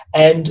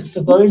 And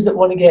for those that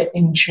want to get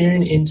in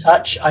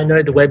touch, I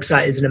know the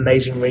website is an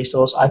amazing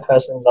resource. I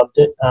personally loved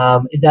it.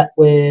 Is that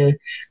where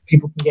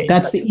people can get in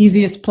touch? That's the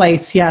easiest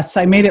place. Yes,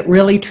 I made it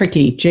really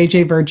tricky.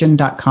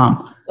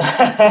 jjvirgin.com.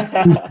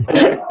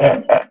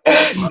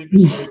 Super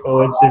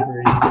easy.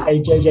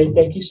 Hey, JJ,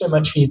 thank you so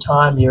much for your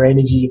time, your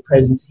energy, your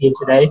presence here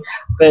today.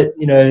 But,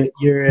 you know,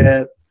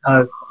 you're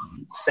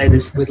say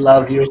this with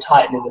love, you're a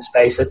titan in the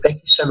space. So thank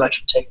you so much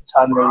for taking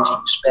time and energy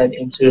you spent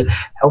into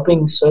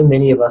helping so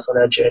many of us on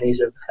our journeys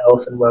of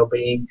health and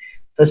well-being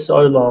for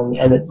so long.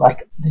 And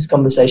this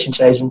conversation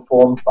today is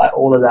informed by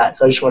all of that.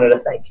 So I just wanted to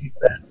thank you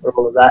for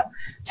all of that.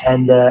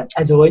 And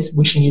as always,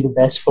 wishing you the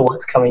best for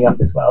what's coming up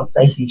as well.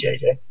 Thank you,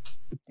 JJ.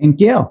 Thank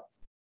you.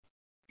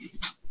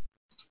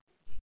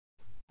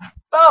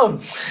 Boom.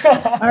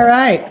 All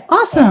right.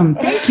 Awesome.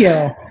 Thank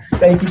you.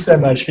 Thank you so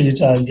much for your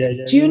time,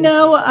 JJ. Do you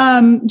know,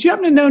 do you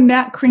happen to know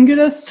Nat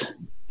Kringoudis?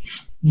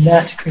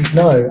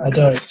 No, I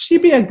don't.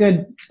 She'd be a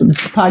good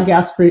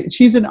podcast for you.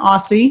 She's an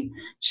Aussie.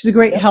 She's a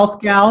great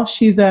health gal.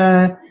 She's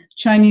a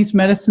Chinese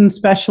medicine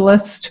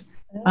specialist.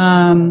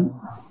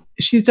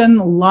 She's done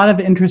a lot of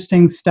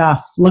interesting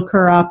stuff. Look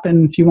her up,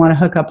 and if you want to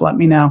hook up, let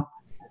me know.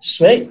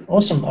 Sweet.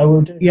 Awesome. I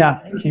will do. Yeah.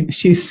 Thank you.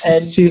 She's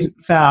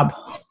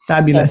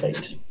fabulous.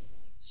 Perfect.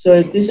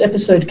 So this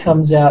episode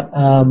comes out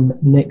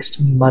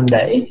next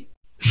Monday.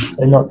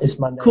 So not this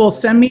Monday. Cool.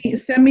 Send me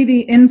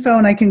the info,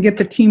 and I can get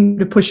the team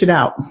to push it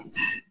out.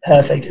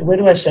 Perfect. Where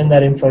do I send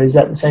that info? Is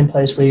that the same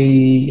place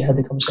we had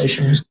the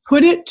conversation?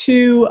 Put it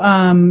to.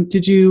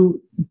 Did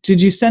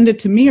you send it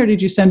to me, or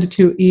did you send it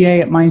to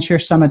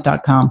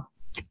EA@MindShareSummit.com?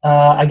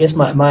 I guess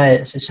my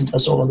assistant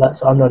does all of that,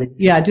 so I'm not even.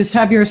 Yeah, just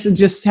have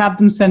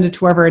them send it to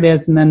whoever it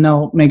is, and then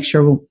they'll make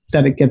sure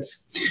that it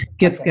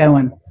gets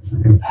going.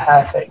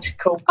 Perfect.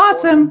 Cool.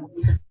 Awesome.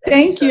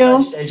 Thank you. So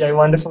much, JJ.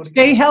 Wonderful.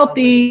 Stay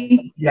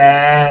healthy.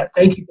 Yeah.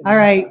 Thank you. All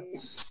right.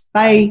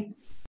 Bye.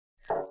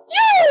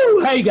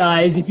 Hey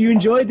guys, if you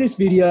enjoyed this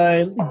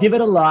video, give it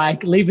a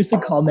like, leave us a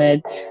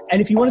comment,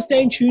 and if you want to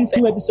stay in tune for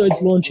new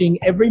episodes launching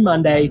every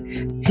Monday,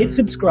 hit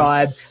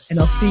subscribe, and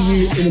I'll see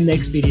you in the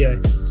next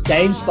video.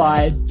 Stay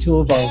inspired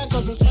to evolve.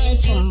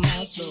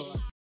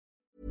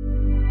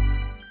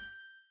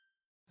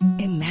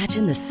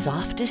 Imagine the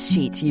softest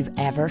sheets you've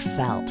ever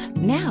felt.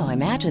 Now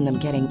imagine them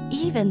getting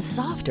even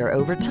softer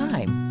over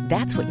time.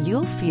 That's what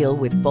you'll feel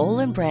with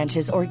Boll &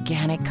 Branch's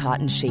organic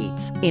cotton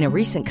sheets. In a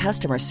recent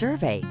customer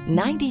survey,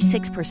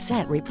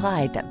 96%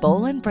 replied that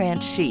Boll &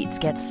 Branch sheets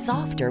get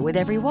softer with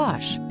every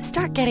wash.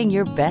 Start getting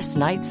your best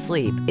night's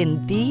sleep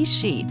in these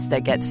sheets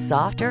that get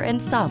softer and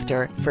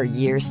softer for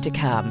years to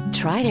come.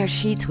 Try their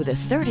sheets with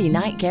a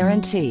 30-night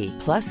guarantee.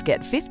 Plus, get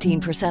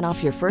 15%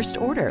 off your first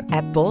order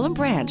at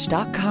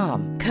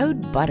bollandbranch.com.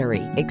 Code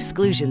BUTTERY.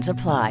 Exclusions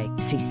apply.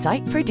 See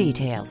site for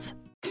details.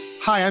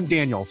 Hi, I'm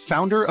Daniel,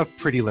 founder of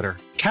Pretty Litter.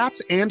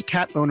 Cats and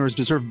cat owners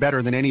deserve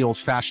better than any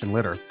old-fashioned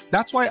litter.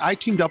 That's why I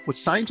teamed up with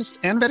scientists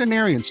and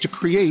veterinarians to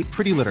create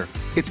Pretty Litter.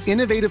 Its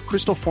innovative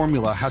crystal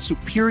formula has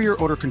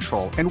superior odor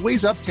control and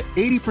weighs up to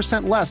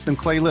 80% less than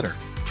clay litter.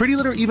 Pretty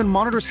Litter even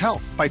monitors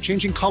health by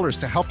changing colors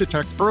to help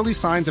detect early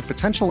signs of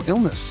potential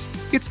illness.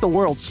 It's the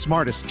world's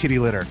smartest kitty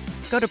litter.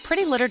 Go to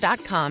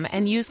prettylitter.com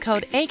and use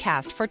code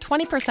ACAST for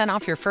 20%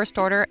 off your first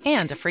order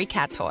and a free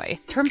cat toy.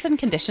 Terms and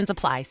conditions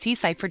apply. See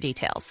site for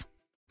details.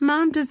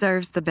 Mom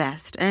deserves the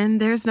best, and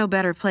there's no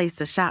better place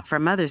to shop for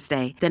Mother's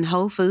Day than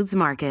Whole Foods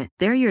Market.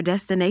 They're your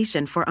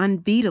destination for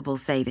unbeatable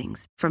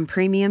savings, from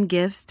premium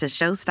gifts to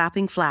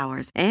show-stopping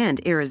flowers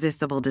and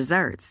irresistible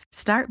desserts.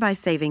 Start by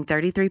saving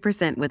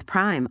 33% with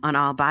Prime on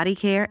all body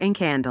care and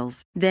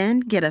candles.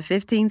 Then get a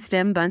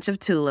 15-stem bunch of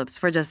tulips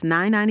for just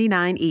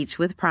 $9.99 each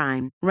with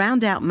Prime.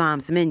 Round out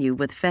Mom's menu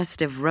with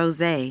festive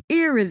rosé,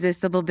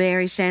 irresistible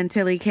berry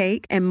chantilly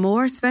cake, and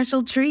more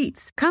special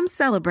treats. Come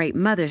celebrate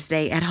Mother's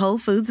Day at Whole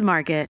Foods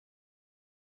Market.